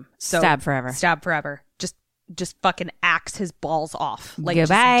stockroom. So Stab forever. Stab forever. Just fucking axe his balls off. Like,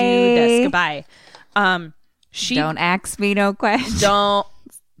 goodbye. Just do this. Goodbye. She Don't ask me no questions. don't.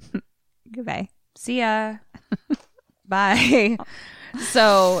 Goodbye. See ya. Bye.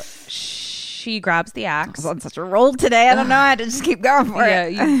 So she grabs the axe. I was on such a roll today. I don't know. I had to just keep going for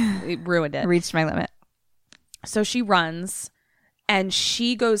it. You ruined it. I reached my limit. So she runs and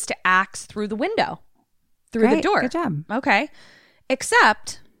she goes to axe through the window, through the Great. door. Good job. Okay.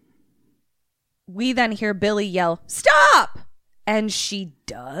 Except we then hear Billy yell, "Stop!" And she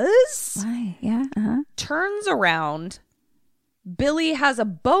does. Why? Yeah. Uh-huh. Turns around. Billy has a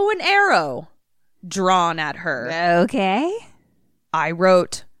bow and arrow drawn at her. Okay. I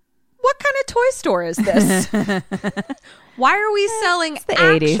wrote, what kind of toy store is this? Why are we selling the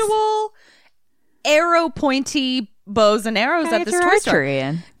 80s. actual arrow pointy bows and arrows Gotta at get this your toy store? archery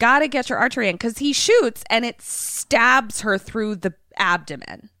in. Gotta get your archery in, because he shoots and it stabs her through the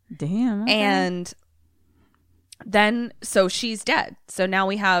abdomen. Damn. Okay. And then, so she's dead. So now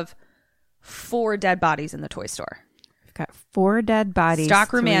we have 4 dead bodies in the toy store. We've got 4 dead bodies.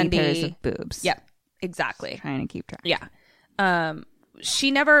 Stockroom 3 Andy. pairs of boobs. Yep, exactly. Trying to keep track. Yeah. She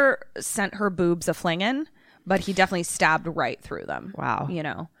never sent her boobs a flingin', but he definitely stabbed right through them. Wow. You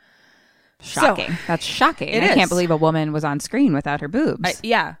know. Shocking. So, That's shocking. it I is. can't believe a woman was on screen without her boobs.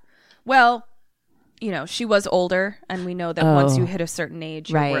 Yeah. Well, you know, she was older, and we know that once you hit a certain age,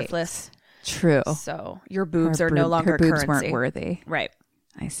 you're Right. worthless. True. So your boobs Her are no boob- longer her boobs currency. weren't worthy. Right.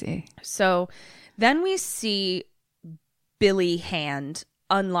 I see. So then we see Billy Hand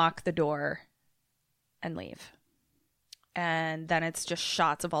unlock the door and leave. And then it's just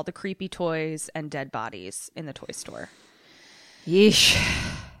shots of all the creepy toys and dead bodies in the toy store. Yeesh.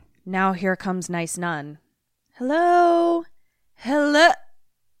 Now here comes Nice Nun. Hello? Hello?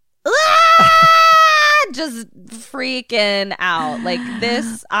 Ah! Just freaking out. Like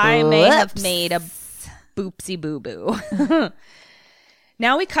this, I may have made a boopsie boo-boo.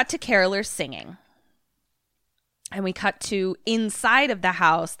 Now we cut to carolers singing. And we cut to inside of the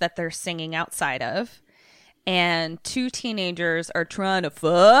house that they're singing outside of. And 2 teenagers are trying to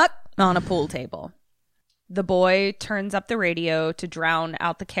fuck on a pool table. The boy turns up the radio to drown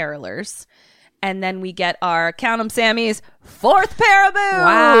out the carolers. And then we get our, count 'em Sammy's, 4th pair of boobs.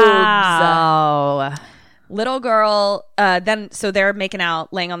 Wow. Little girl, so they're making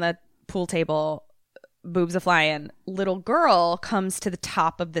out, laying on the pool table, boobs a flying. Little girl comes to the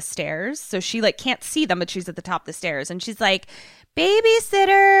top of the stairs. So she like can't see them, but she's at the top of the stairs. And she's like,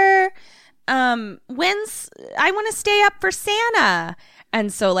 babysitter, when's, I want to stay up for Santa.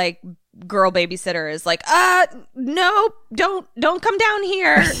 And so like girl babysitter is like, no, don't come down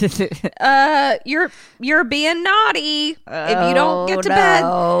here. You're being naughty. If you don't get to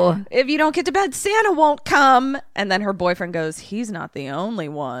bed, if you don't get to bed, Santa won't come. And then her boyfriend goes, he's not the only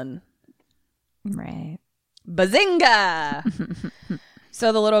one. Right. Bazinga.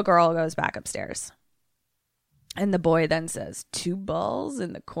 So the little girl goes back upstairs. And the boy then says, 2 balls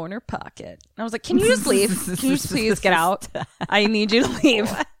in the corner pocket. And I was like, can you just leave? Can you just please get out? I need you to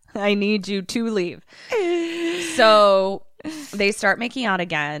leave. I need you to leave. So they start making out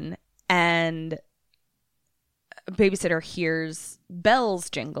again. And babysitter hears bells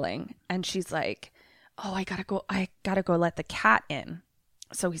jingling. And she's like, oh, I gotta go let the cat in.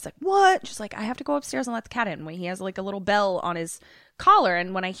 So he's like, what? She's like, I have to go upstairs and let the cat in. When he has like a little bell on his collar.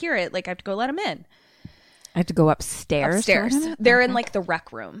 And when I hear it, like I have to go let him in. I have to go upstairs. Upstairs. They're in like the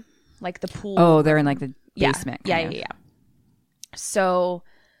rec room, like the pool. Oh, they're in like the basement. Yeah. So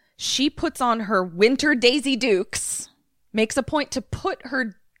she puts on her winter Daisy Dukes, makes a point to put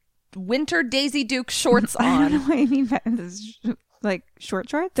her winter Daisy Duke shorts I don't know on. what you mean by this. Like short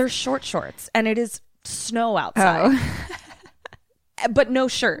shorts? They're short shorts, and it is snow outside. But no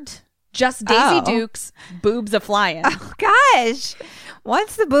shirt. Just Daisy Dukes, boobs a flying. Oh, gosh.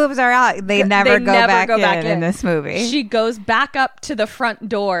 Once the boobs are out, they never go back in this movie. She goes back up to the front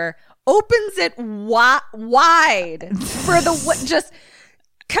door, opens it wide for the just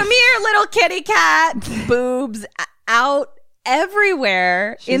come here, little kitty cat. Boobs out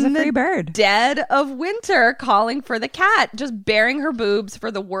everywhere. She's in a free the bird. Dead of winter, calling for the cat, just baring her boobs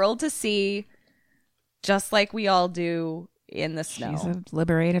for the world to see, just like we all do in the snow. She's a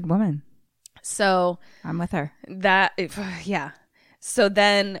liberated woman. So I'm with her. Yeah. So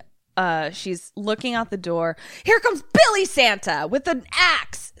then she's looking out the door. Here comes Billy Santa with an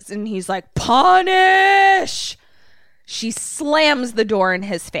axe. And he's like, punish. She slams the door in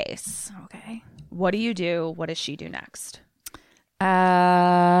his face. Okay. What do you do? What does she do next?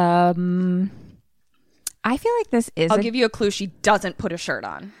 I feel like this is. I'll give you a clue. She doesn't put a shirt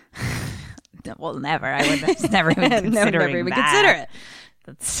on. Well, never. I would never even consider it.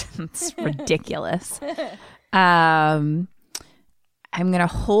 That's ridiculous. I'm gonna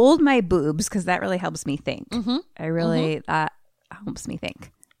hold my boobs because that really helps me think. Mm-hmm. That helps me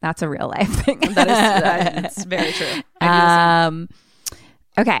think. That's a real life thing. That's very true.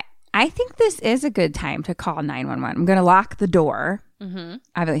 Okay. I think this is a good time to call 911. I'm gonna lock the door. Mm-hmm.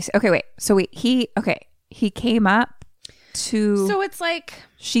 Obviously. Okay. Wait. So he came up to. So it's like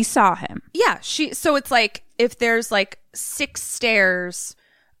she saw him. Yeah. So it's like if there's like 6 stairs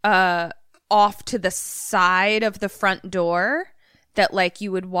off to the side of the front door that like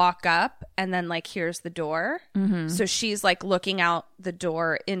you would walk up and then like here's the door. Mm-hmm. So she's like looking out the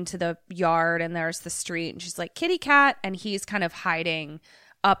door into the yard and there's the street and she's like kitty cat and he's kind of hiding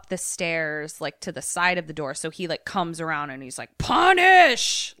up the stairs like to the side of the door. So he like comes around and he's like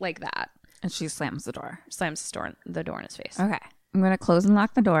punish like that. And she slams the door. Slams the door in his face. Okay. I'm going to close and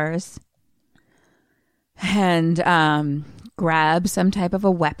lock the doors and grab some type of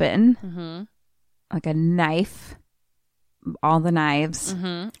a weapon, like a knife, all the knives.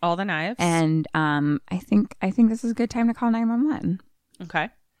 Mm-hmm. All the knives. And I think this is a good time to call 911. Okay.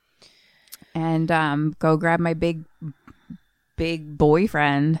 And go grab my big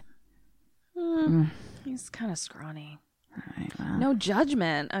boyfriend. He's kind of scrawny. Right, well. No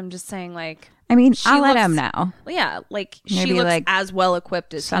judgment. I'm just saying, like, I mean, she I'll let looks- him know. yeah, like she Maybe, looks like, as well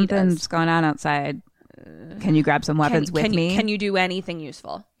equipped as he Something's does. going on outside. Can you grab some weapons with me? Can you do anything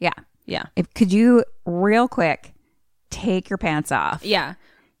useful? Yeah. Yeah. Could you real quick take your pants off? Yeah.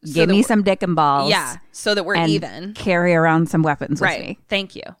 So Give that me we're- some dick and balls. Yeah. So that we're and even. Carry around some weapons Right. with me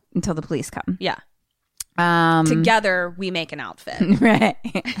Thank you. until the police come. Yeah. Um, Together we make an outfit. Right.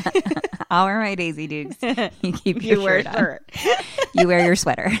 I'll wear my Daisy Dukes. You keep your You wear shirt a on. shirt. You wear your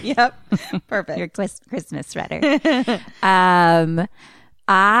sweater. Yep. Perfect. Your Christmas sweater.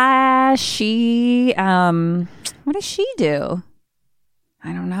 What does she do?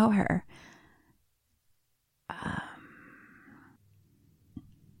 I don't know her.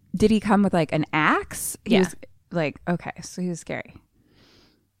 Did he come with like an axe? He Yeah. was like, okay, so he was scary.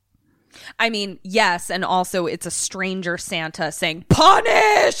 I mean, yes, and also it's a stranger Santa saying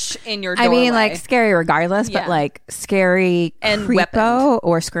 "punish" in your I doorway. mean, like scary regardless, Yeah. but like scary And creepo weaponed.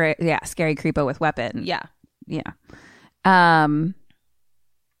 or scary creepo with weapon. yeah. Yeah. I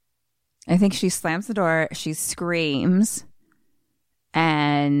think she slams the door, she screams,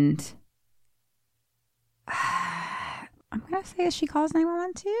 and I'm gonna say she calls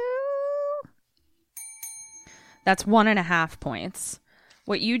 911 too. That's 1.5 points.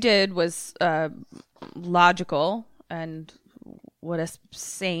 What you did was logical and what a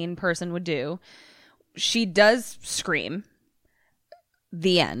sane person would do. She does scream.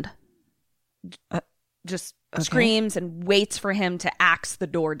 The end. Just screams and waits for him to axe the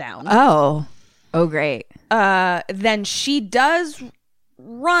door down. Oh great. Then she does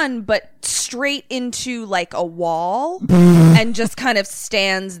run, but straight into like a wall and just kind of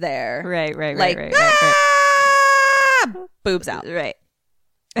stands there. Right. Like, boobs out. Right.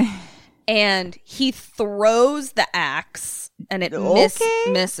 And he throws the axe and it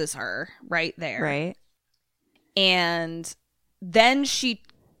misses her right there. Right. And then she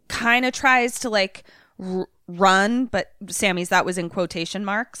kind of tries to like run, but Sammy's, that was in quotation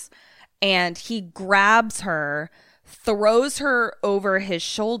marks. And he grabs her, throws her over his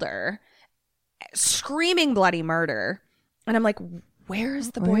shoulder, screaming bloody murder. And I'm like,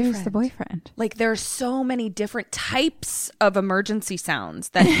 where's the boyfriend? Where's the boyfriend? Like, there's so many different types of emergency sounds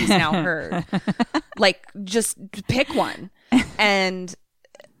that he's now heard. Like, just pick one. And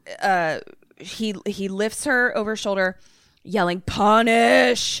he lifts her over his shoulder, yelling,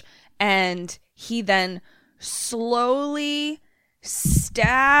 "Punish!" And he then slowly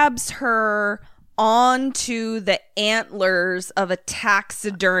stabs her onto the antlers of a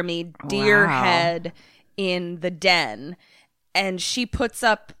taxidermy deer Wow. head in the den. And she puts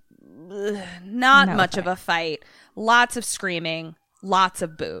up not No much fight. of a fight. Lots of screaming, lots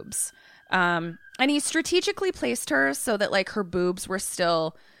of boobs. And he strategically placed her so that like her boobs were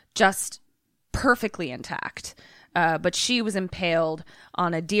still just perfectly intact. But she was impaled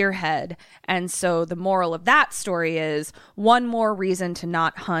on a deer head. And so the moral of that story is one more reason to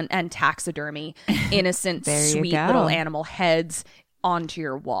not hunt and taxidermy innocent, There you sweet go. little animal heads onto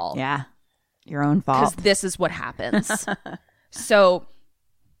your wall. Yeah. Your own Because fault. this is what happens. So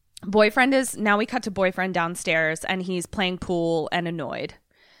now we cut to boyfriend downstairs and he's playing pool and annoyed.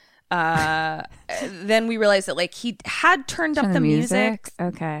 Then we realize that like he had turned up the music,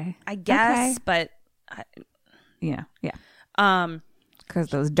 Okay. I guess, Okay. but Yeah. Because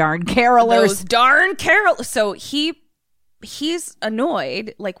those darn carolers. those darn Carol. So he's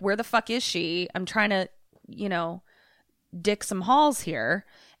annoyed. Like, where the fuck is she? I'm trying to, dick some halls here.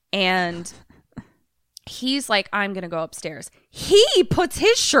 And he's like, I'm going to go upstairs. He puts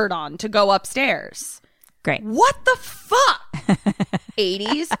his shirt on to go upstairs. Great. What the fuck?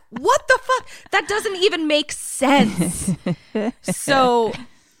 80s? What the fuck? That doesn't even make sense. So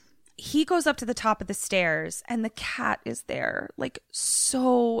he goes up to the top of the stairs and the cat is there, like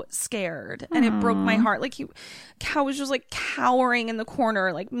so scared. And it broke my heart. Like cat was just like cowering in the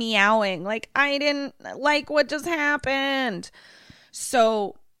corner, like meowing. Like, I didn't like what just happened.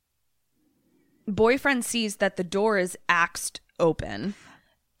 So boyfriend sees that the door is axed open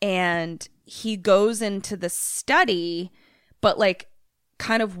and he goes into the study, but like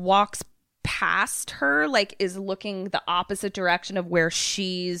kind of walks past her, like is looking the opposite direction of where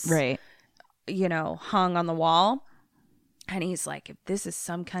she's Right. hung on the wall. And he's like, if this is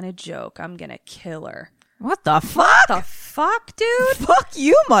some kind of joke, I'm gonna kill her. What the fuck? The fuck, dude? Fuck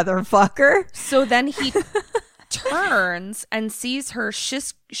you, motherfucker. So then he turns and sees her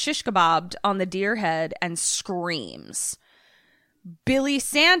shish kebabbed on the deer head and screams. Billy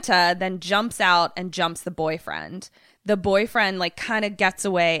Santa then jumps out and jumps the boyfriend. The boyfriend like kind of gets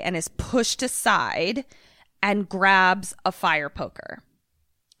away and is pushed aside and grabs a fire poker.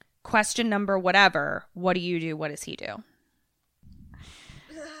 Question number whatever. What do you do? What does he do?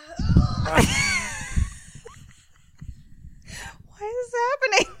 Why is this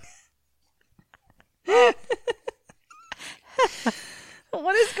happening?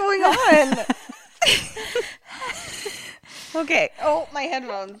 What is going on? Okay. Oh, my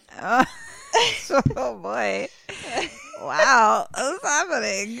headphones. Oh boy. Wow. What's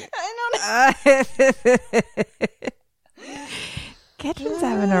happening? I don't know. Ketchen's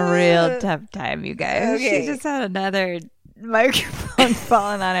having a real tough time, you guys. Okay. She just had another microphone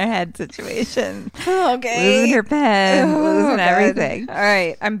falling on her head situation. Okay. Losing her pen, losing God. everything. All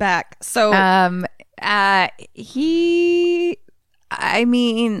right, I'm back. So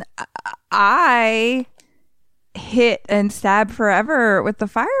I hit and stabbed forever with the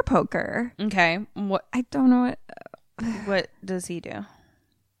fire poker. okay, I don't know what does he do?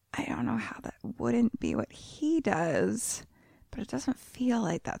 I don't know how that wouldn't be what he does, but it doesn't feel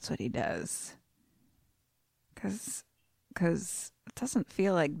like that's what he does. Because it doesn't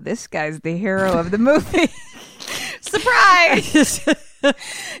feel like this guy's the hero of the movie. Surprise!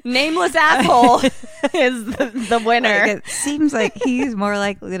 Nameless asshole is the winner. Like, it seems like he's more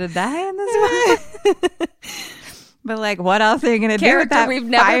likely to die in this one. But like, what else are you going to do with Character that we've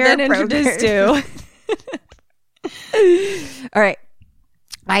never fire been introduced poker? to. All right.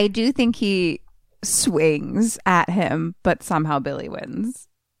 I do think he swings at him, but somehow Billy wins.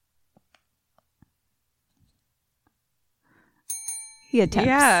 He attempts.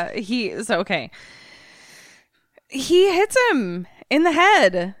 Yeah, okay. He hits him in the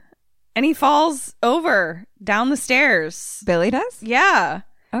head and he falls over down the stairs. Billy does? Yeah.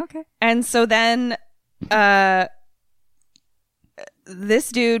 Okay. And so then this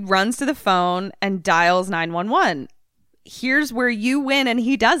dude runs to the phone and dials 911. Here's where you win and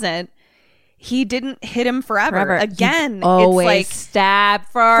he doesn't. He didn't hit him forever. Again, always it's like stab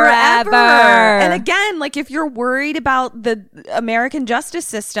forever. And again, like if you're worried about the American justice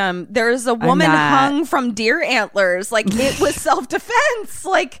system, there's a woman not. hung from deer antlers. Like it was self-defense.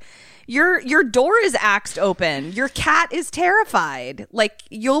 Like your door is axed open. Your cat is terrified. Like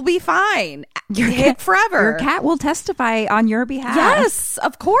you'll be fine. Hit forever. Your cat will testify on your behalf. Yes,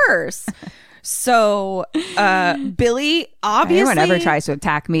 of course. So Billy obviously Anyone ever tries to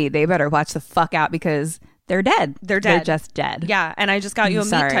attack me, they better watch the fuck out because they're dead. They're dead. They're just dead. Yeah, and I just got you a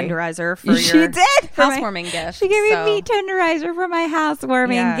Sorry. meat tenderizer for She your did for my- housewarming gift. She gave me so- a meat tenderizer for my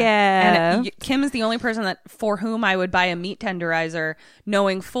housewarming gift. And Kim is the only person for whom I would buy a meat tenderizer,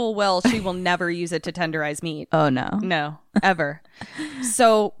 knowing full well she will never use it to tenderize meat. Oh no. No, ever.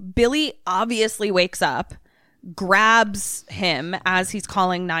 So Billy obviously wakes up. grabs him as he's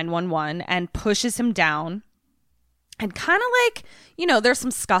calling 911 and pushes him down. And kind of like, you know, there's some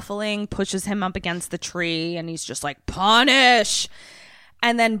scuffling, pushes him up against the tree, and he's just like, punish.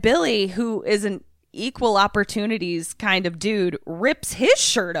 And then Billy, who is an equal opportunities kind of dude, rips his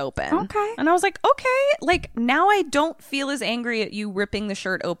shirt open. Okay. And I was like, okay, like now I don't feel as angry at you ripping the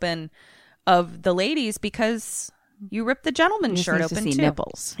shirt open of the ladies because you ripped the gentleman's He shirt needs to open see too.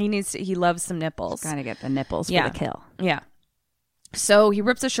 nipples. He loves some nipples. Gotta get the nipples for Yeah. the kill. Yeah. So he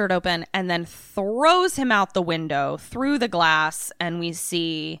rips his shirt open and then throws him out the window through the glass, and we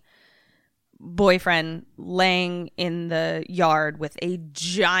see boyfriend laying in the yard with a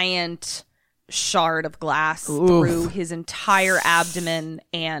giant shard of glass through his entire abdomen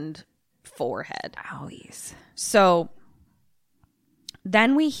and forehead. Owies. So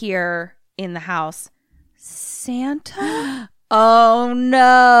then we hear in the house, Santa? Oh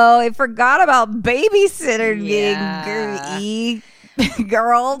no, I forgot about babysitter Yeah.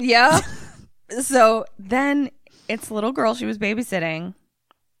 girl. Yeah. So then it's little girl she was babysitting,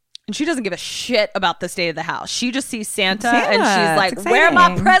 and she doesn't give a shit about the state of the house. She just sees Santa and she's like, it's where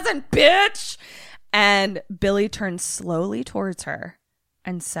my exciting. present, bitch? And Billy turns slowly towards her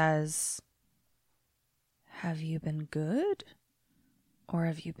and says, have you been good or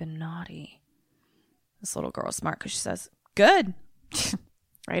have you been naughty? This little girl's smart because she says, good.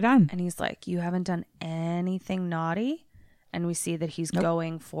 Right on. And he's like, you haven't done anything naughty? And we see that he's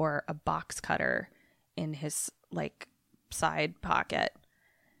going for a box cutter in his like side pocket.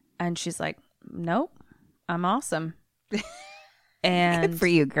 And she's like, nope, I'm awesome. And Good for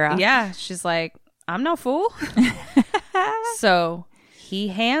you, girl. yeah, she's like, I'm no fool. So he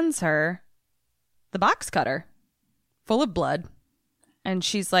hands her the box cutter full of blood. And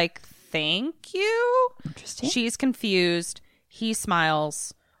she's like, thank you. Interesting. She's confused. He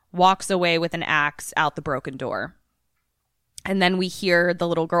smiles, walks away with an axe out the broken door. And then we hear the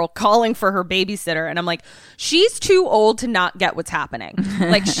little girl calling for her babysitter. And I'm like, she's too old to not get what's happening.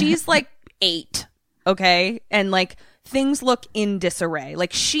 Like, she's like 8. Okay. And like, things look in disarray.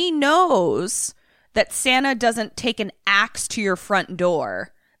 Like, she knows that Santa doesn't take an axe to your front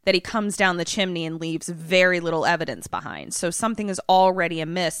door, that he comes down the chimney and leaves very little evidence behind. So something is already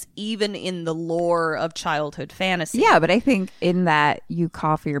amiss, even in the lore of childhood fantasy. Yeah, but I think in that you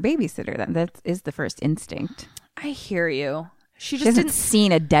call for your babysitter, then that is the first instinct. I hear you. She She just hasn't didn't.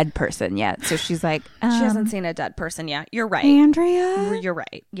 seen a dead person yet, so she's like, She hasn't seen a dead person yet. You're right. Andrea? You're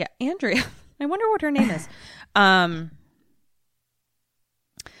right. Yeah, Andrea. I wonder what her name is.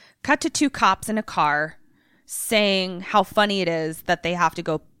 Cut to 2 cops in a car saying how funny it is that they have to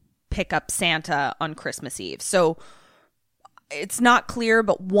go pick up Santa on Christmas Eve. So it's not clear,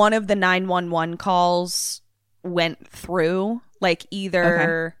 but one of the 911 calls went through. Like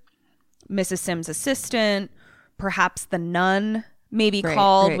either Mrs. Sims' assistant, perhaps the nun maybe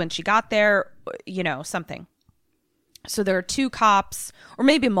called when she got there, you know, something. So there are 2 cops, or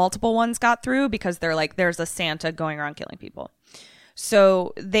maybe multiple ones got through because they're like, there's a Santa going around killing people.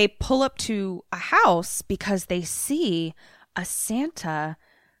 So they pull up to a house because they see a Santa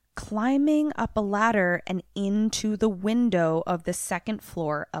climbing up a ladder and into the window of the 2nd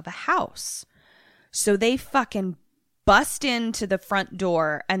floor of a house. So they fucking bust into the front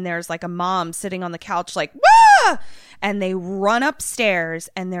door, and there's like a mom sitting on the couch like, wah! And they run upstairs,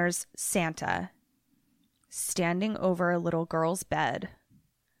 and there's Santa standing over a little girl's bed,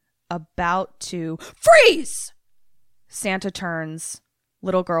 about to freeze. Santa turns,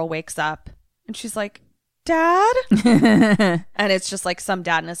 little girl wakes up, and she's like, Dad? And it's just like some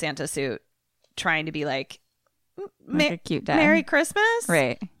dad in a Santa suit trying to be like Like a cute dad. Merry Christmas.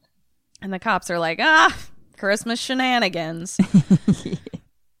 Right. And the cops are like, Christmas shenanigans.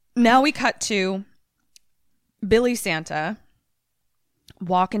 Now we cut to Billy Santa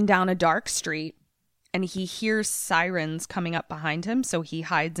walking down a dark street, and he hears sirens coming up behind him, so he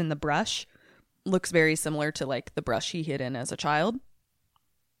hides in the brush. Looks very similar to like the brush he hid in as a child.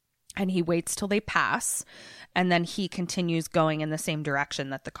 And he waits till they pass, and then he continues going in the same direction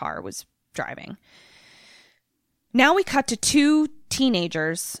that the car was driving. Now we cut to 2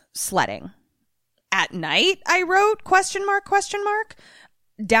 teenagers sledding. At night, I wrote, ?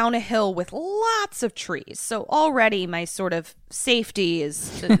 Down a hill with lots of trees. So already my sort of safety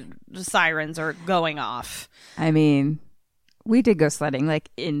is, the sirens are going off. I mean, we did go sledding, like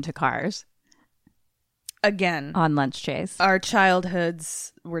into cars Again, on lunch chase. our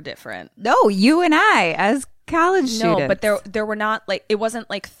childhoods were different. No, you and I as college students. No, but there were not like, it wasn't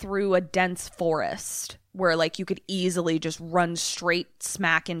like through a dense forest where like you could easily just run straight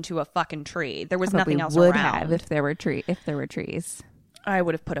smack into a fucking tree. There was Probably nothing else would around. have if there were trees. I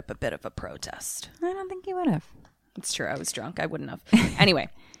would have put up a bit of a protest. I don't think think you would have. It's true. I was drunk. I wouldn't have. Anyway.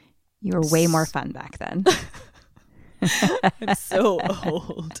 You were way more fun back then. I'm so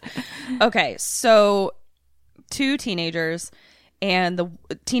old. Okay, so 2 teenagers, and the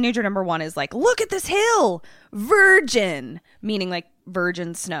teenager number 1 is like, look at this hill, virgin, meaning like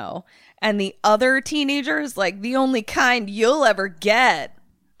virgin snow. And the other teenager is like, the only kind you'll ever get.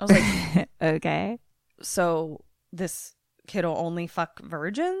 I was like, okay. So this kid will only fuck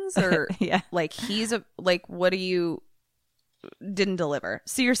virgins? Or yeah. Like he's a, like, what do you, didn't deliver.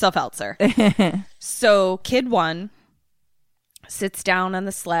 See yourself out, sir. So kid 1 sits down on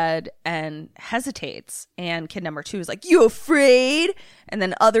the sled and hesitates. And kid number 2 is like, you afraid? And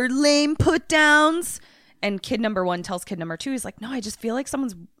then other lame put downs. And kid number 1 tells kid number 2, he's like, no, I just feel like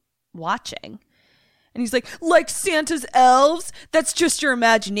someone's watching. And he's like Santa's elves? That's just your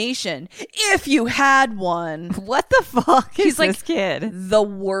imagination. If you had one. What the fuck is he's like this kid? The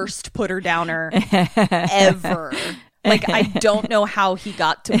worst putter downer ever. Like, I don't know how he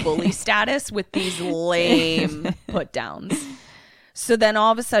got to bully status with these lame put downs. So then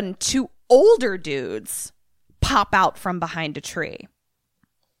all of a sudden, 2 older dudes pop out from behind a tree.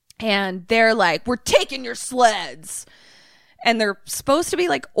 And they're like, we're taking your sleds. And they're supposed to be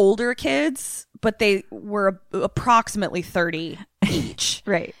like older kids, but they were approximately 30 each.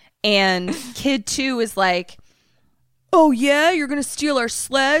 Right. And kid 2 is like, oh yeah, you're going to steal our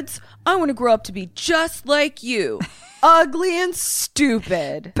sleds? I want to grow up to be just like you. Ugly and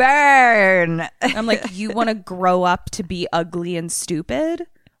stupid. Burn. I'm like, you want to grow up to be ugly and stupid?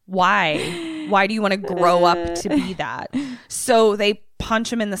 Why? Why do you want to grow up to be that? So they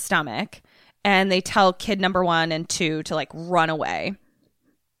punch him in the stomach and they tell kid number 1 and 2 to like run away.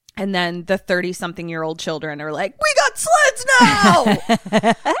 And then the 30-something-year-old children are like, we got sleds now.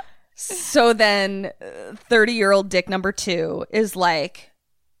 So then 30-year-old dick number 2 is like,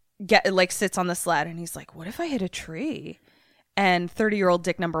 sits on the sled and he's like, what if I hit a tree? And 30-year-old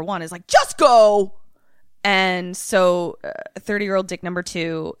dick number 1 is like, just go. And so 30-year-old dick number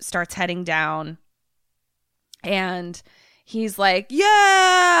 2 starts heading down and he's like,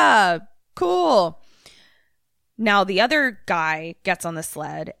 yeah, cool. Now the other guy gets on the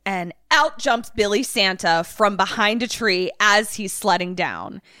sled and out jumps Billy Santa from behind a tree as he's sledding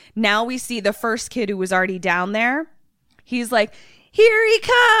down. Now we see the first kid who was already down there. He's like, here he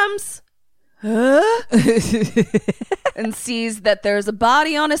comes. Huh? And sees that there's a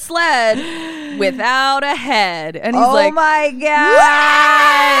body on a sled without a head. And he's like, oh my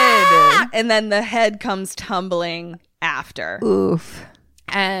God. Wah! And then the head comes tumbling after. Oof.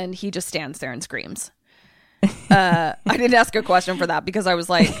 And he just stands there and screams. I didn't ask a question for that because I was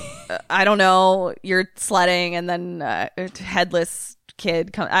like, I don't know. You're sledding and then headless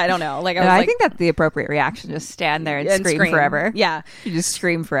kid come. I don't know. Like I think that's the appropriate reaction. Just stand there and scream forever. Yeah, you just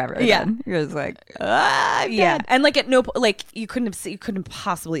scream forever. Yeah, then. You're just like, I'm yeah, dead. and like at no like you couldn't have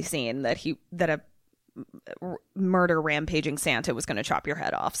possibly seen that a murder rampaging Santa was going to chop your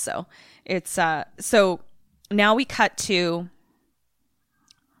head off. So it's so now we cut to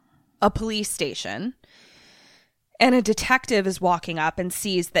a police station. And a detective is walking up and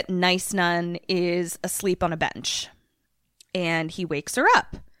sees that Nice Nun is asleep on a bench. And he wakes her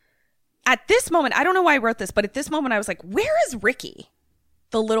up. At this moment, I don't know why I wrote this, but at this moment I was like, where is Ricky?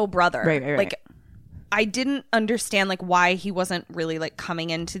 The little brother. Right. Like, I didn't understand like why he wasn't really like coming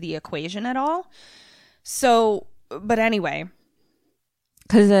into the equation at all. So, but anyway.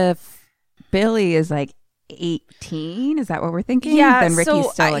 Because if Billy is like 18, is that what we're thinking? Yeah, then Ricky's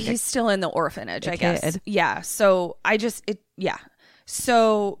so still like he's still in the orphanage, I kid. guess. Yeah, so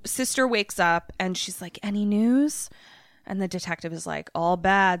so sister wakes up and she's like, any news? And the detective is like, all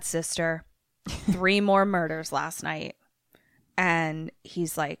bad, sister. 3 more murders last night. And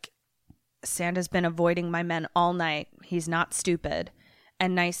he's like, Santa's been avoiding my men all night. He's not stupid.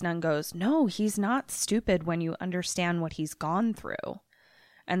 And Nice Nun goes, no, he's not stupid when you understand what he's gone through.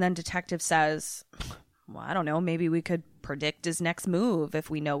 And then detective says, well, I don't know, maybe we could predict his next move if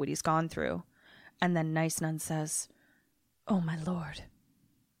we know what he's gone through. And then Nice Nun says, oh, my Lord.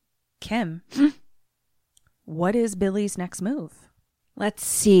 Kim, what is Billy's next move? Let's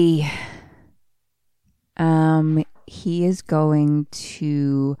see. He is going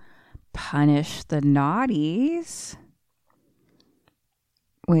to punish the naughties,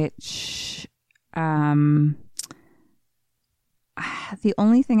 which the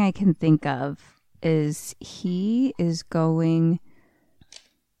only thing I can think of is he is going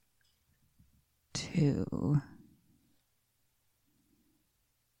to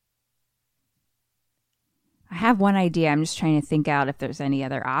I have one idea. I'm just trying to think out if there's any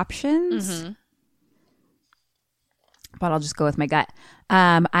other options. Mm-hmm. but I'll just go with my gut.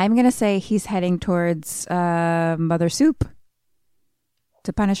 I'm going to say he's heading towards Mother Soup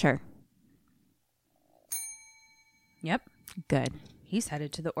to punish her. Yep. Good. He's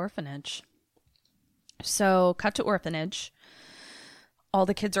headed to the orphanage. So, cut to orphanage. All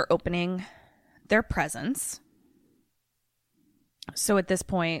the kids are opening their presents. So, at this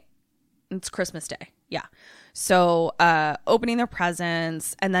point, it's Christmas Day. Yeah. So, opening their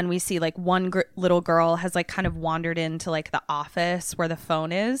presents, and then we see like one little girl has like kind of wandered into like the office where the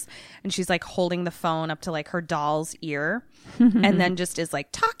phone is, and she's like holding the phone up to like her doll's ear, and then just is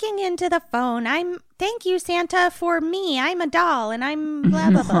like talking into the phone. Thank you, Santa, for me. I'm a doll, and I'm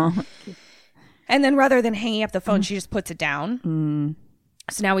blah blah blah. And then rather than hanging up the phone, she just puts it down.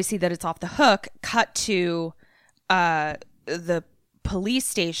 So now we see that it's off the hook. Cut to the police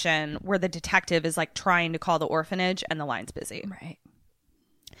station where the detective is like trying to call the orphanage and the line's busy. Right.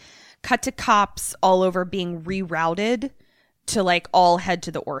 Cut to cops all over being rerouted to like all head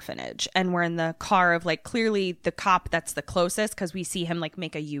to the orphanage. And we're in the car of like clearly the cop that's the closest because we see him like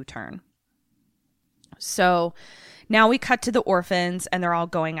make a U-turn. So now we cut to the orphans and they're all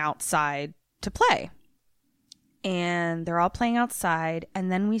going outside to play. And they're all playing outside.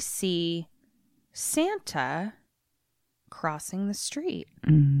 And then we see Santa crossing the street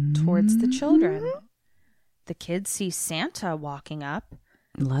towards the children. The kids see Santa walking up.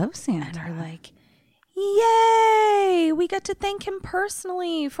 Love Santa. And are like, yay! We get to thank him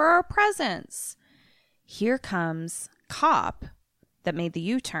personally for our presents. Here comes cop that made the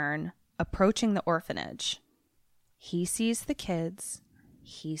U-turn approaching the orphanage. He sees the kids.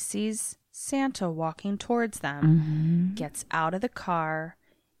 He sees Santa walking towards them. Gets out of the car,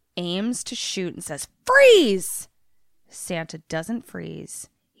 aims to shoot and says, freeze! Santa doesn't freeze.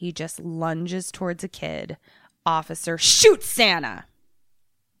 He just lunges towards a kid. Officer shoots Santa.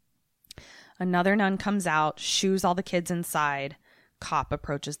 Another nun comes out, shoos all the kids inside. Cop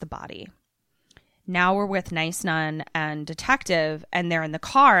approaches the body. Now we're with Nice Nun and Detective, and they're in the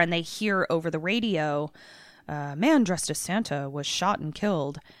car, and they hear over the radio, a man dressed as Santa was shot and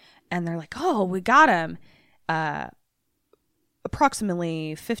killed. And they're like, oh, we got him.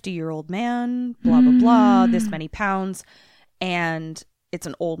 Approximately 50-year-old man, blah, blah, blah, this many pounds. And it's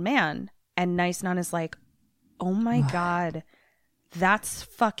an old man. And Nice Nun is like, oh my God, that's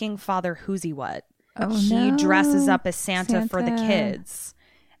fucking Father Who's-He What. He dresses up as Santa for the kids.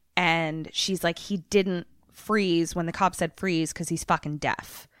 And she's like, he didn't freeze when the cop said freeze because he's fucking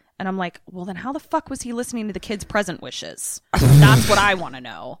deaf. And I'm like, well, then how the fuck was he listening to the kids' present wishes? That's what I want to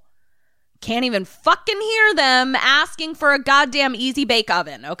know. Can't even fucking hear them asking for a goddamn easy bake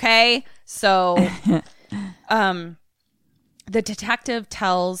oven, okay? So, the detective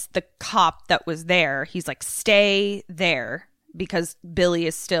tells the cop that was there, he's like, stay there because Billy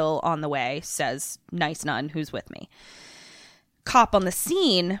is still on the way, says Nice Nun, who's with me. Cop on the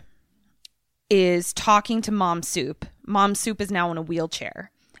scene is talking to Mom Soup. Mom Soup is now in a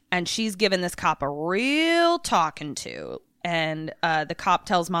wheelchair, and she's given this cop a real talking to. And the cop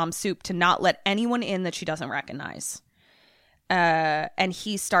tells Mom Soup to not let anyone in that she doesn't recognize. And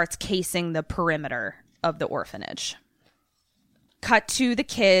he starts casing the perimeter of the orphanage. Cut to the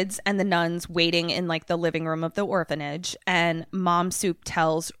kids and the nuns waiting in like the living room of the orphanage. And Mom Soup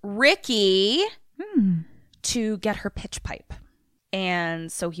tells Ricky to get her pitch pipe.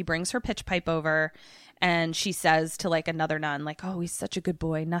 And so he brings her pitch pipe over, and she says to like another nun, like, oh, he's such a good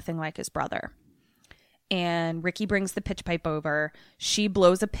boy, nothing like his brother. And Ricky brings the pitch pipe over. She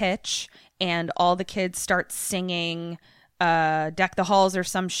blows a pitch, and all the kids start singing Deck the Halls or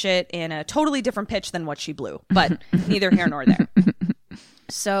some shit in a totally different pitch than what she blew. But neither here nor there.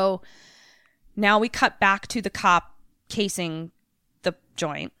 So now we cut back to the cop casing the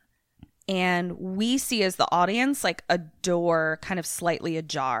joint. And we see as the audience like a door kind of slightly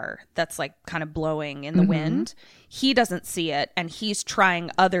ajar that's like kind of blowing in the wind. He doesn't see it, and he's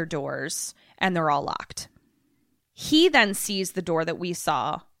trying other doors, and they're all locked. He then sees the door that we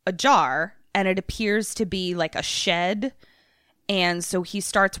saw ajar, and it appears to be like a shed. And so he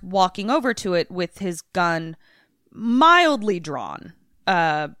starts walking over to it with his gun mildly drawn.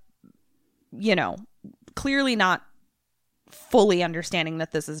 Clearly not fully understanding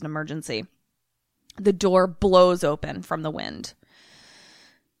that this is an emergency. The door blows open from the wind.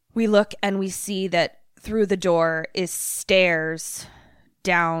 We look and we see that through the door is stairs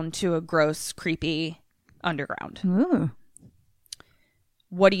down to a gross, creepy underground. Ooh.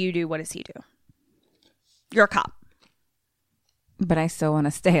 What do you do? What does he do? You're a cop. But I still want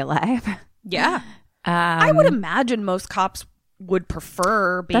to stay alive. Yeah. I would imagine most cops would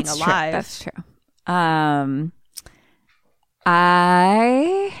prefer being alive. That's true.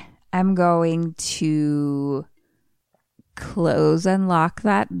 I am going to close and lock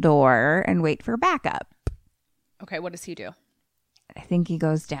that door and wait for backup. Okay, what does he do? I think he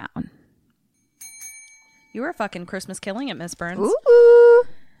goes down. You were fucking Christmas killing it, Miss Burns. Ooh.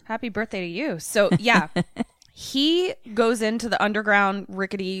 Happy birthday to you. So, yeah, he goes into the underground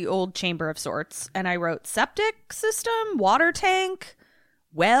rickety old chamber of sorts, and I wrote septic system, water tank,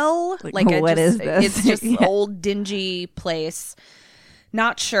 well. Like what is this? It's just an old dingy place.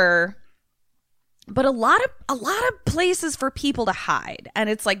 Not sure. But a lot of places for people to hide, and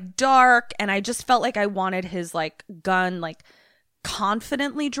it's like dark, and I just felt like I wanted his like gun like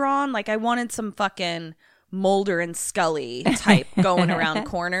confidently drawn. Like I wanted some fucking Mulder and Scully type going around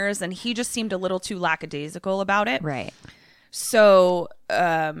corners, and he just seemed a little too lackadaisical about it. Right. So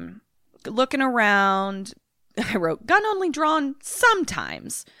looking around, I wrote gun only drawn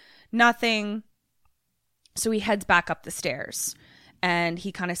sometimes. Nothing. So he heads back up the stairs, and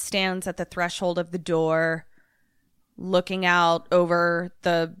he kind of stands at the threshold of the door looking out over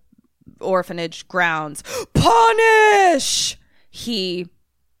the orphanage grounds. Punish! He,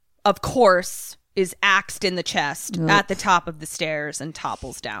 of course, is axed in the chest at the top of the stairs and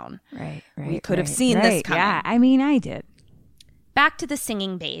topples down. Right. We could have seen this coming. Yeah, I mean, I did. Back to the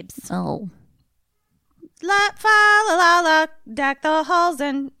singing babes. Oh. La fa la la la, deck the halls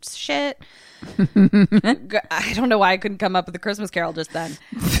and shit. I don't know why I couldn't come up with a Christmas Carol just then,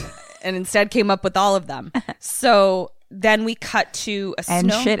 and instead came up with all of them. So then we cut to a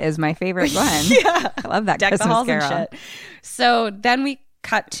and shit is my favorite one. Yeah, I love that deck Christmas the halls Carol. and shit. So then we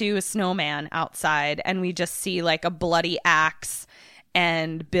cut to a snowman outside, and we just see like a bloody axe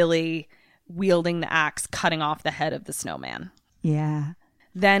and Billy wielding the axe, cutting off the head of the snowman. Yeah.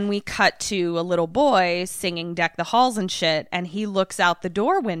 Then we cut to a little boy singing Deck the Halls and shit, and he looks out the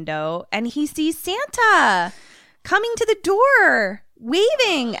door window and he sees Santa coming to the door,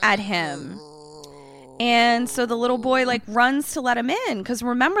 waving at him. And so the little boy like runs to let him in, because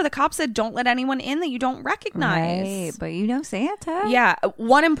remember the cop said don't let anyone in that you don't recognize. Right, but you know Santa. Yeah.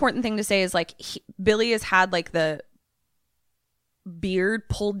 One important thing to say is like Billy has had like the beard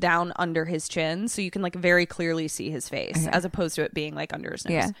pulled down under his chin, so you can like very clearly see his face, as opposed to it being like under his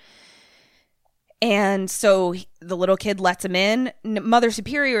nose. Yeah. And so the little kid lets him in. Mother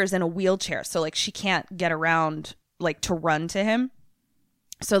Superior is in a wheelchair, so like she can't get around like to run to him.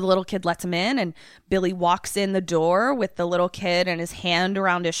 So the little kid lets him in, and Billy walks in the door with the little kid and his hand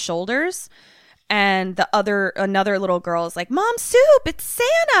around his shoulders. And another little girl is like, "Mom Soup, it's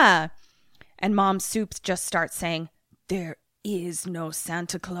Santa." And Mom Soup just starts saying, "There is no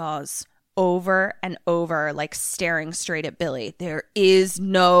Santa Claus," over and over, like staring straight at Billy. "There is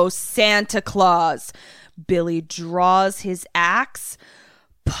no Santa Claus." Billy draws his axe,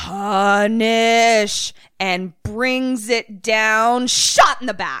 "Punish," and brings it down, shot in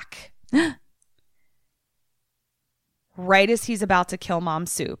the back. Right as he's about to kill Mom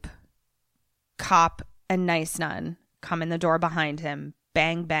Soup, cop and nice nun come in the door behind him.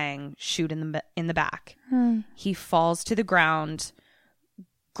 Bang, bang, shoot in the back. He falls to the ground,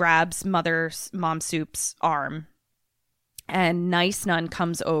 grabs Mom Soup's arm, and nice nun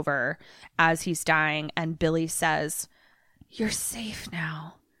comes over as he's dying, and Billy says, "You're safe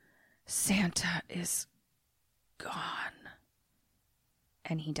now. Santa is gone."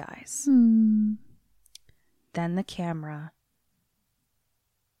 And he dies. Then the camera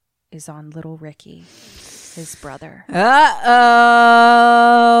is on little Ricky, his brother. Uh-oh.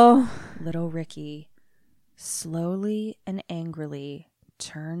 Little Ricky slowly and angrily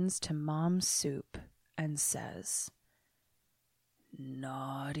turns to Mom Soup and says,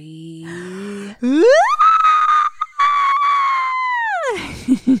 "Naughty."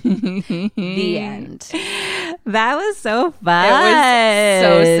 The end. That was so fun. It was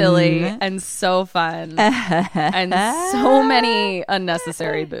so silly and so fun and so many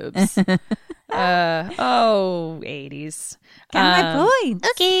unnecessary boobs. 80s. Got my point.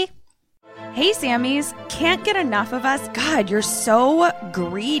 Okay. Hey, Sammies. Can't get enough of us? God, you're so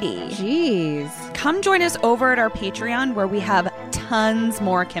greedy. Jeez. Come join us over at our Patreon, where we have tons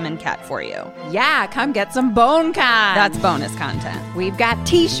more Kim and Ket for you. Yeah, come get some BoneCon. That's bonus content. We've got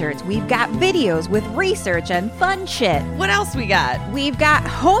t-shirts, we've got videos with research and fun shit. What else we got? We've got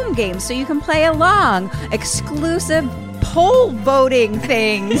home games so you can play along, exclusive poll voting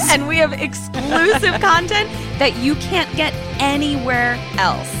things. And we have exclusive content that you can't get anywhere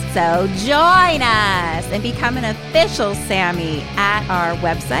else. So join us and become an official Sammy at our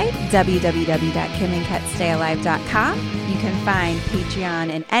website, www.kimandketstayalive.com. You can find Patreon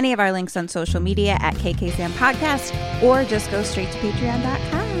and any of our links on social media at KKSam Podcast, or just go straight to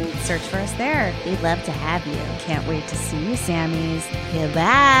patreon.com. Search for us there. We'd love to have you. Can't wait to see you, Sammies.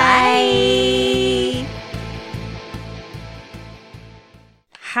 Goodbye. Bye.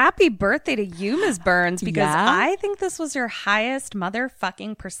 Happy birthday to you, Ms. Burns, because Yeah? I think this was your highest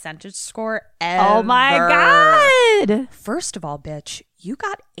motherfucking percentage score ever. Oh my God. First of all, bitch, you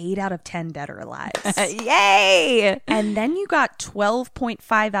got 8 out of 10 Dead or Alive. Yay. And then you got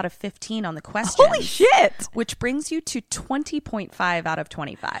 12.5 out of 15 on the questions. Holy shit. Which brings you to 20.5 out of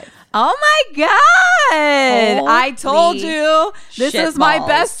 25. Oh my God. Holy I told you. This shit is my balls.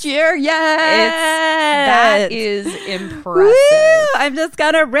 best year yet. That is impressive. Woo! I'm just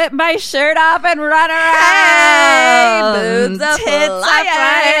going to rip my shirt off and run around. Hey, boobs a Tits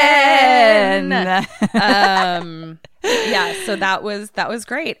flying. Yeah, so that was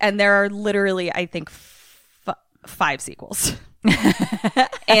great. And there are literally, I think, 5 sequels.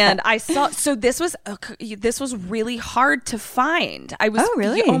 And I saw, so this was really hard to find. Oh,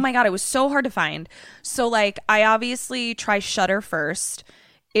 really? Oh my God, it was so hard to find. So like, I obviously try Shudder first.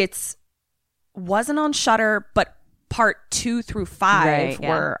 Wasn't on Shudder, but part 2 through 5 Right, yeah.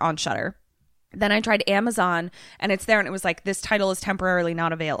 were on Shudder. Then I tried Amazon, and it's there, and it was like, this title is temporarily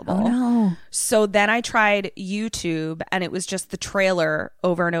not available. Oh, no. So then I tried YouTube, and it was just the trailer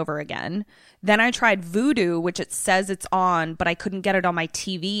over and over again. Then I tried Vudu, which it says it's on, but I couldn't get it on my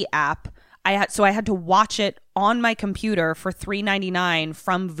TV app. I had to watch it on my computer for $3.99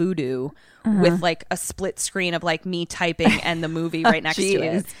 from Vudu with like a split screen of like me typing and the movie right next to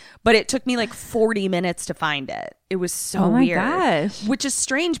it. But it took me like 40 minutes to find it. It was so Oh my weird. gosh. Which is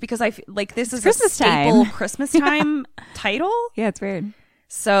strange because I feel like this is Christmas a staple time. Christmas time title. Yeah, it's weird.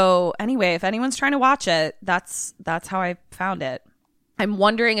 So anyway, if anyone's trying to watch it, that's how I found it. I'm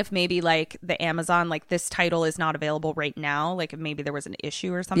wondering if maybe like the Amazon, like this title is not available right now. Like if maybe there was an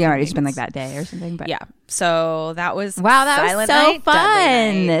issue or something. Yeah, already Maybe been like it's- that day or something. But Yeah. So that was Wow, that Silent was so Night,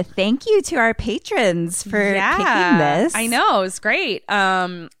 Deadly fun. Night. Thank you to our patrons for picking this. I know, it's great.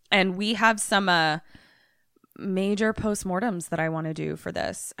 And we have some major postmortems that I want to do for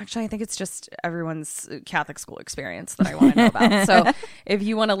this. Actually, I think it's just everyone's Catholic school experience that I want to know about. So if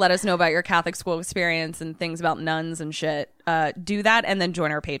you want to let us know about your Catholic school experience and things about nuns and shit, do that and then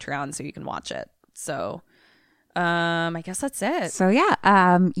join our Patreon so you can watch it. So I guess that's it. So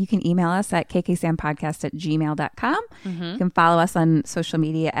yeah, you can email us at kksampodcast@gmail.com. You can follow us on social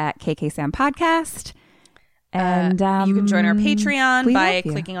media at kksampodcast. And you can join our we Patreon by love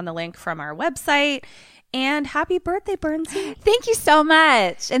you. clicking on the link from our website. And happy birthday, Burnsy. Thank you so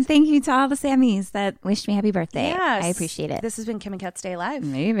much. And thank you to all the Sammys that wished me happy birthday. Yes. I appreciate it. This has been Kim and Kat Stay Alive.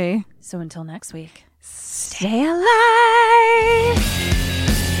 Maybe. So until next week. Stay alive.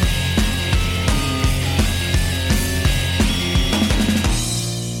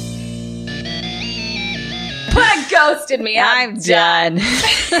 Ghosted me. I'm done.